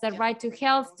such as the right to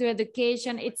health, to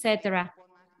education, etc.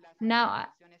 Now,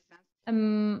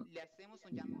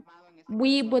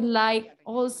 we would like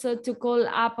also to call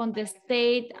upon the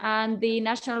state and the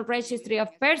National Registry of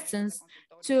Persons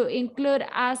to include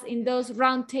us in those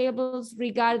roundtables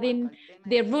regarding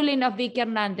the ruling of Vicky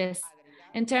Hernandez.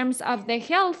 In terms of the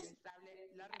health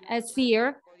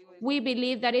sphere, we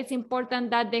believe that it's important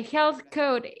that the health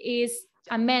code is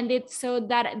amended so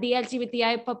that the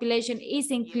LGBTI population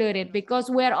is included, because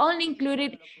we are only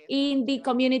included in the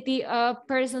community of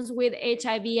persons with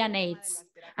HIV and AIDS.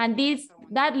 And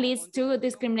that leads to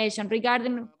discrimination.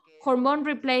 Regarding hormone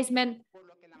replacement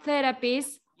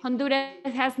therapies, Honduras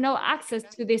has no access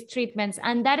to these treatments,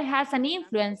 and that has an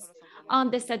influence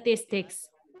on the statistics,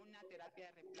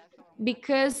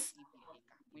 because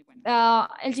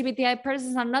LGBTI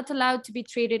persons are not allowed to be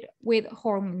treated with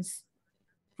hormones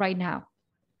right now.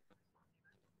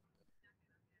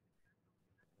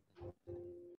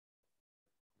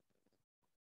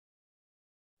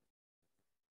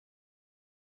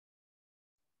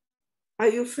 Are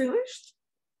you finished?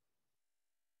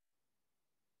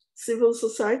 Civil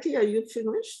society, are you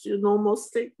finished? Your normal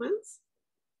statements?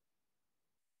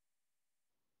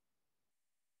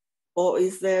 Or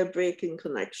is there a break in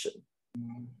connection?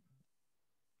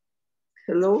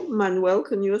 Hello, Manuel,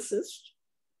 can you assist?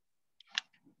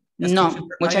 Yes, No,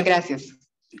 muchas gracias.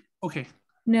 Okay.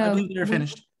 No. I believe they're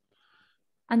finished.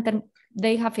 And then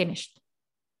they have finished.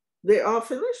 They are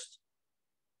finished?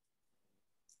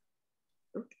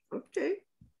 Okay.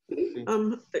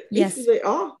 Yes. If they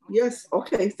are, yes.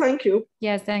 Okay, thank you.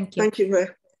 Yes, thank you.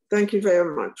 Thank you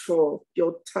very much for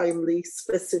your timely,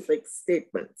 specific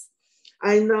statements.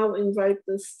 I now invite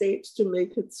the state to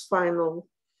make its final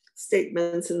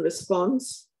statements in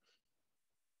response.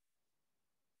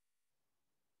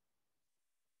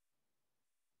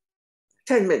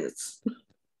 Ten minutes.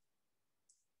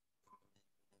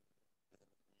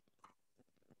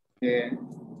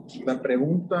 La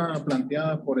pregunta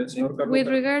planteada por el señor Carlos. With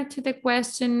regard to the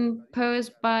question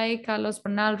posed by Carlos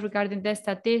Bernal regarding the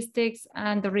statistics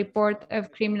and the report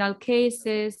of criminal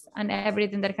cases and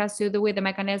everything that has to do with the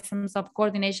mechanisms of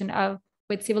coordination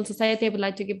with civil society, I would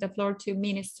like to give the floor to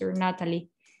Minister Natalie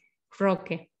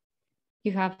Roque.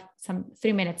 You have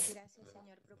 3 minutes.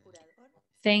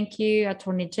 Thank you,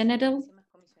 Attorney General,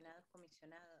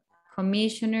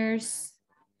 commissioners,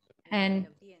 and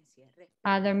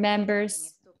other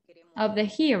members of the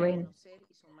hearing.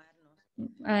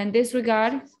 In this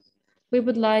regard, we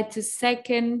would like to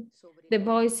second the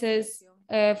voices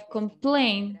of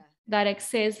complaint that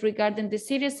exist regarding the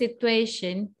serious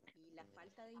situation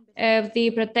of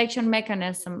the protection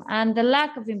mechanism and the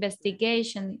lack of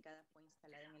investigation.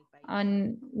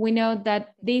 And we know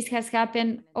that this has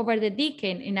happened over the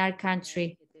decade in our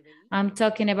country. I'm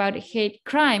talking about hate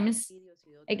crimes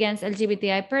against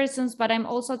LGBTI persons, but I'm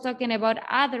also talking about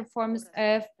other forms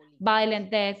of violent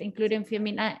death, including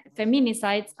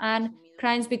feminicides and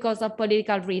crimes because of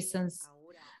political reasons.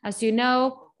 As you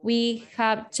know, we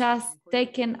have just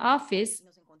taken office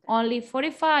only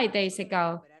 45 days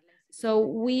ago. So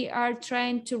we are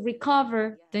trying to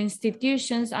recover the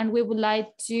institutions and we would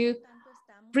like to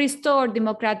restore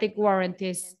democratic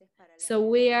warranties. So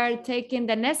we are taking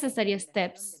the necessary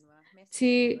steps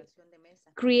to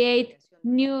create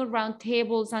new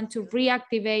roundtables and to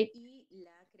reactivate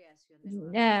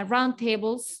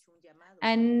roundtables.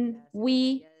 And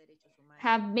we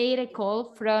have made a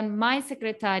call from my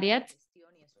secretariat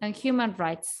on human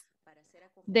rights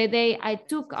the day I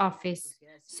took office,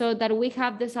 so that we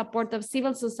have the support of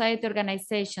civil society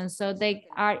organizations, so they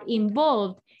are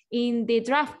involved in the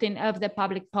drafting of the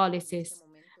public policies.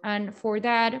 And for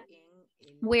that,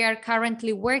 we are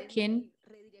currently working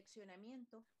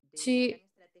to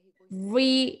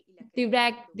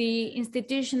redirect the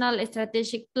institutional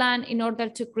strategic plan in order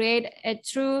to create a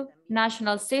true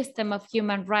national system of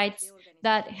human rights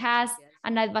that has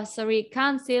an advisory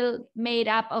council made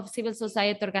up of civil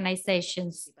society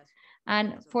organizations.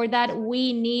 And for that,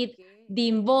 we need the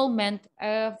involvement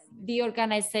of the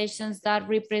organizations that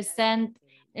represent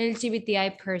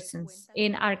LGBTI persons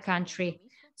in our country.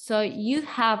 So you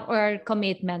have our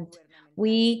commitment.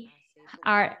 We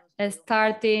are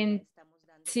starting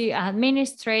to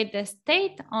administrate the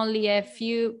state only a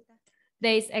few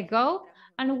days ago,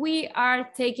 and we are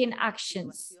taking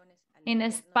actions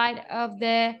in spite of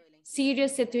the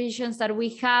serious situations that we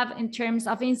have in terms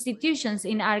of institutions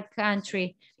in our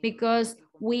country, because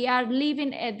we are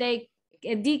living a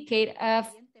decade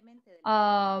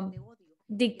of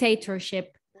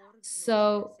dictatorship.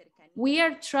 So we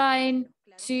are trying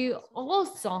to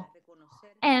also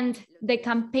end the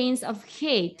campaigns of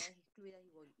hate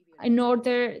in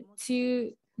order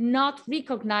to not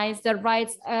recognize the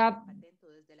rights of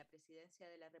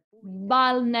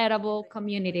vulnerable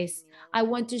communities. I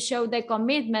want to show the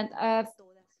commitment of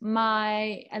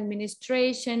my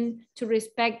administration to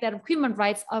respect the human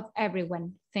rights of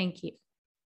everyone. Thank you.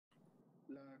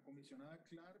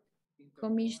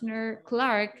 Commissioner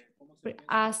Clark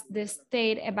asked the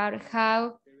state about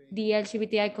how the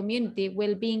LGBTI community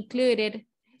will be included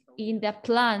in the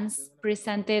plans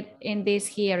presented in this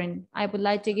hearing. I would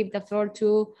like to give the floor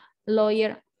to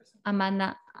lawyer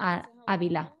Amanda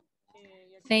Avila.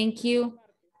 Thank you,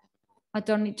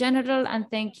 Attorney General, and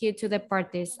thank you to the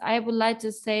parties. I would like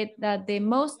to say that the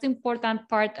most important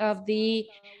part of the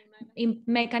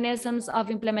mechanisms of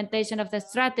implementation of the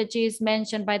strategies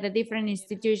mentioned by the different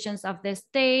institutions of the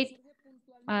state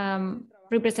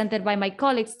represented by my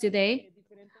colleagues today.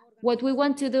 What we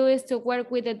want to do is to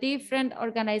work with the different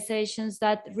organizations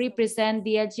that represent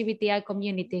the LGBTI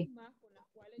community.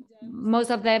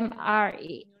 Most of them are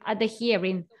at the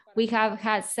hearing. We have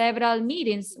had several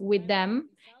meetings with them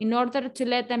in order to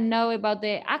let them know about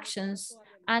the actions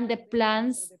and the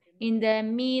plans in the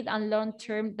mid and long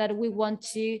term that we want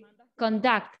to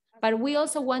conduct. But we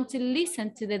also want to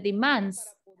listen to the demands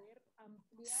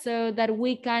so that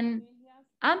we can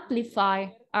amplify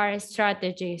our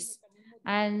strategies.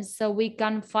 And so we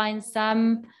can find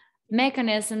some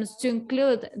mechanisms to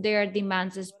include their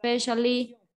demands,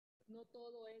 especially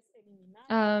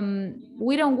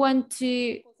we don't want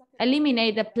to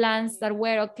eliminate the plans that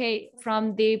were okay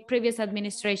from the previous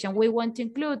administration. We want to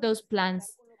include those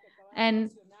plans.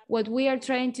 And what we are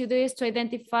trying to do is to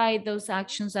identify those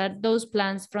actions or those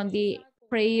plans from the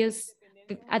previous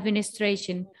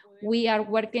administration. We are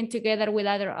working together with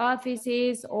other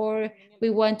offices, or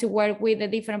we want to work with the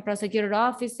different prosecutor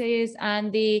offices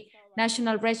and the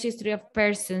National Registry of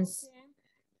Persons.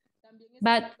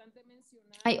 But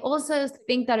I also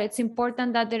think that it's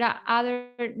important that there are other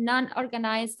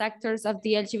non-organized sectors of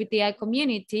the LGBTI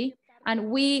community, and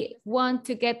we want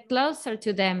to get closer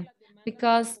to them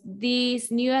because this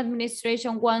new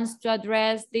administration wants to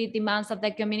address the demands of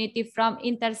the community from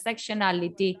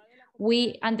intersectionality.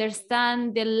 We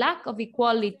understand the lack of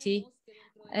equality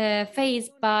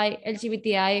faced by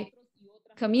LGBTI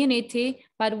community,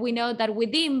 but we know that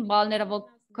within vulnerable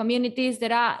communities,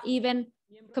 there are even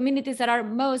communities that are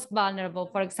most vulnerable,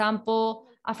 for example,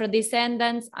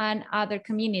 Afro-descendants and other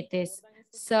communities.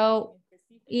 So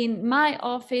in my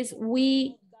office,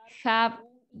 we have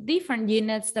different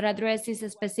units that address these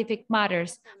specific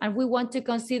matters, and we want to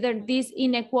consider these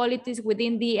inequalities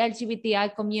within the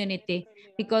LGBTI community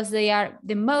because they are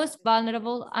the most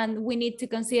vulnerable, and we need to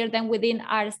consider them within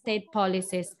our state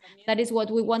policies. That is what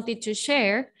we wanted to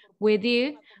share with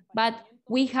you, but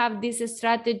we have this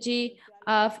strategy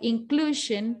of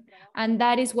inclusion, and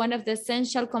that is one of the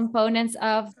essential components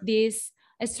of this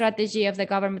strategy of the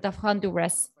government of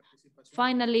Honduras.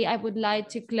 Finally, I would like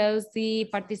to close the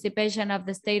participation of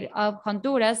the state of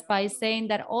Honduras by saying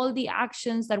that all the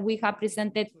actions that we have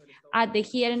presented at the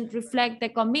hearing reflect the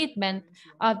commitment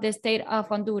of the state of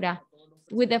Honduras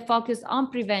with a focus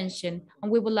on prevention. And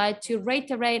we would like to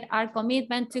reiterate our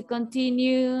commitment to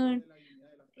continue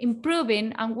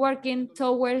improving and working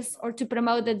towards or to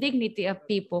promote the dignity of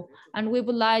people. And we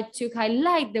would like to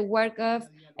highlight the work of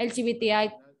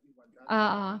LGBTI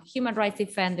human rights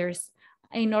defenders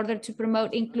in order to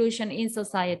promote inclusion in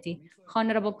society.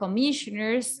 Honorable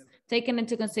commissioners, taking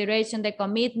into consideration the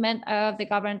commitment of the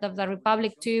government of the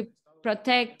Republic to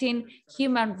protecting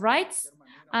human rights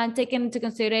and taking into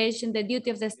consideration the duty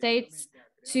of the states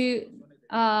to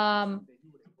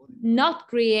not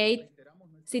create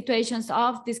situations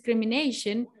of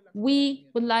discrimination, we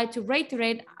would like to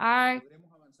reiterate our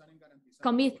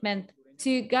commitment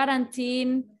to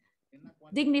guaranteeing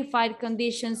dignified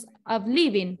conditions of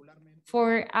living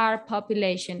for our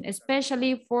population,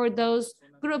 especially for those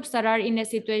groups that are in a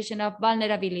situation of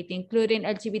vulnerability, including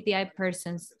LGBTI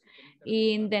persons.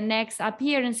 In the next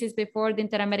appearances before the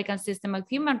Inter-American System of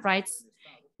Human Rights,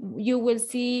 you will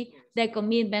see the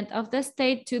commitment of the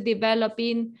state to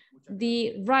developing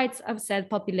the rights of said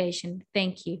population.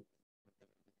 Thank you.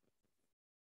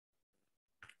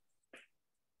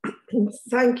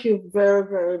 Thank you very,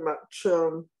 very much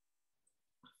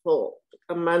for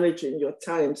managing your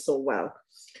time so well.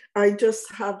 I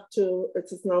just have to, it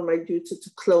is now my duty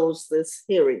to close this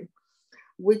hearing,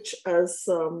 which as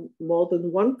more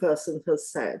than one person has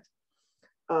said,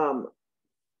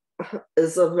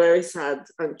 is a very sad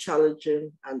and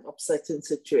challenging and upsetting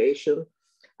situation.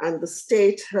 And the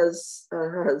state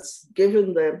has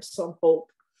given them some hope.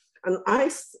 And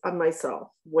I myself,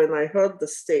 when I heard the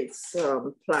state's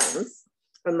plans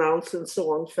announced and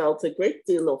so on, felt a great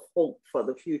deal of hope for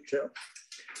the future.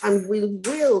 And we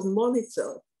will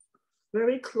monitor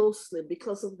very closely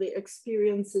because of the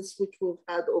experiences which we've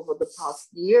had over the past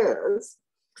years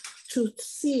to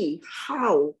see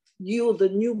how you, the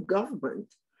new government,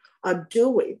 are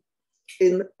doing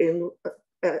in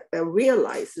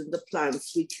realizing the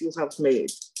plans which you have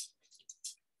made.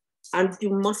 And you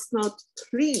must not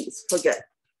please forget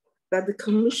that the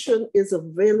Commission is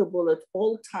available at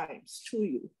all times to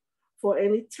you for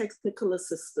any technical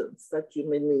assistance that you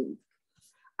may need.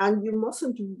 And you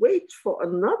mustn't wait for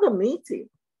another meeting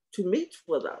to meet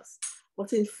with us.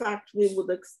 But in fact, we would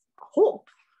hope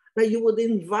that you would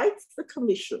invite the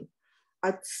Commission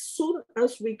as soon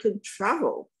as we can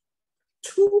travel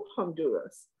to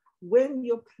Honduras when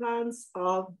your plans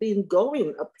are being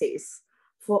going apace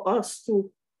for us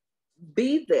to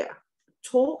be there,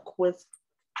 talk with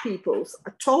people,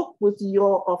 talk with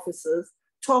your officers,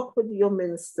 talk with your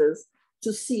ministers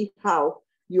to see how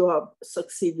you are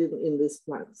succeeding in these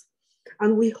plans.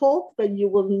 And we hope that you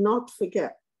will not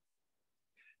forget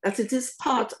that it is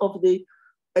part of the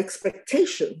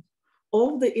expectation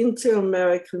of the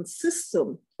inter-American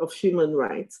system of human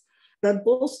rights that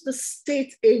both the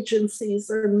state agencies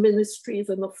and ministries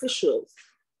and officials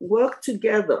work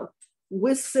together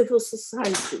with civil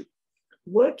society,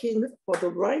 working for the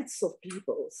rights of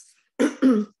peoples,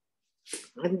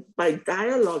 and by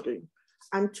dialoguing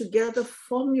and together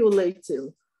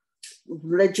formulating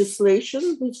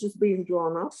legislation which is being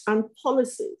drawn up and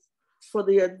policies for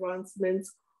the advancement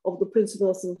of the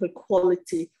principles of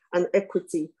equality and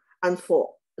equity and for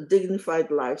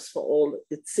dignified lives for all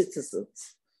its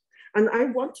citizens. And I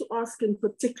want to ask in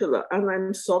particular, and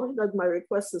I'm sorry that my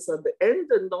request is at the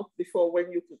end and not before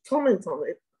when you could comment on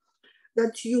it,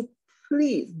 that you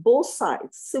please, both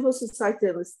sides, civil society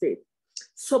and the state,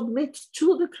 submit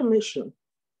to the Commission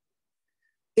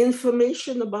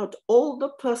information about all the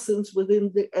persons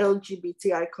within the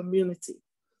LGBTI community,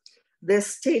 their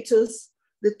status,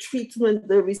 the treatment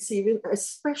they're receiving,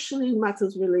 especially in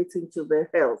matters relating to their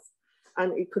health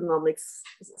and economic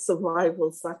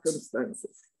survival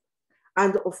circumstances.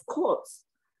 And of course,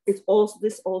 this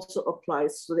also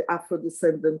applies to the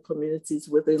Afro-descendant communities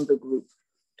within the group.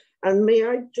 And may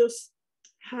I just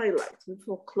highlight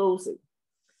before closing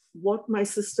what my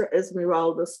sister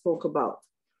Esmeralda spoke about.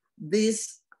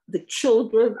 The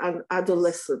children and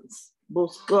adolescents,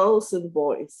 both girls and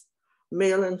boys,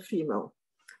 male and female,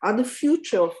 are the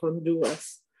future of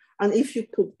Honduras. And if you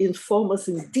could inform us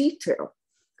in detail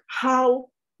how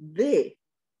they,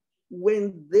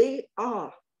 when they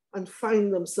are and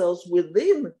find themselves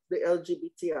within the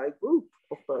LGBTI group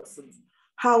of persons,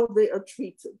 how they are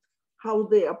treated, how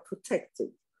they are protected,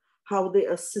 how they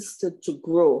are assisted to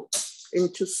grow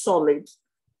into solid,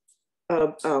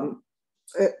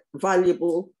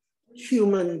 valuable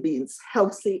human beings,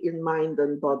 healthy in mind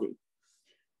and body.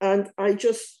 And I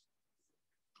just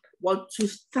want to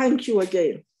thank you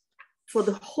again for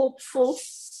the hopeful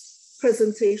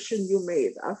presentation you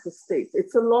made as a state.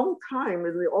 It's a long time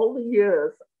in all the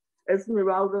years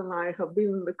Esmeralda and I have been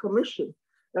in the commission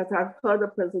that I've heard a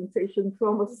presentation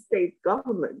from a state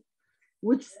government,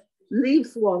 which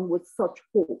leaves one with such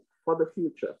hope for the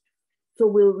future. So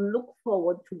we'll look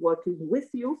forward to working with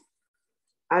you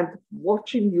and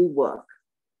watching you work.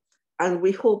 And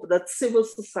we hope that civil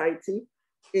society,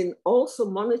 in also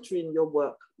monitoring your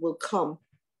work, will come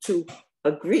to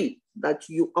agree that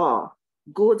you are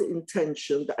good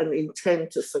intentioned and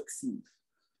intend to succeed.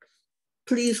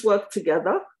 Please work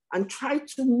together and try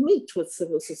to meet with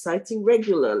civil society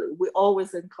regularly. We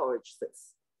always encourage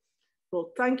this.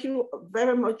 So thank you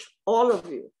very much, all of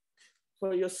you,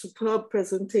 for your superb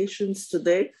presentations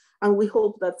today. And we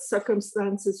hope that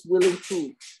circumstances will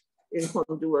improve in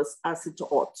Honduras as it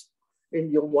ought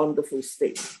in your wonderful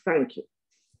state. Thank you.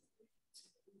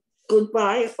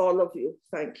 Goodbye, all of you.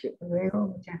 Thank you.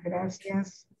 Muchas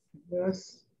gracias.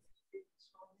 Adiós.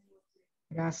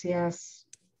 Gracias.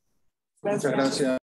 Muchas gracias.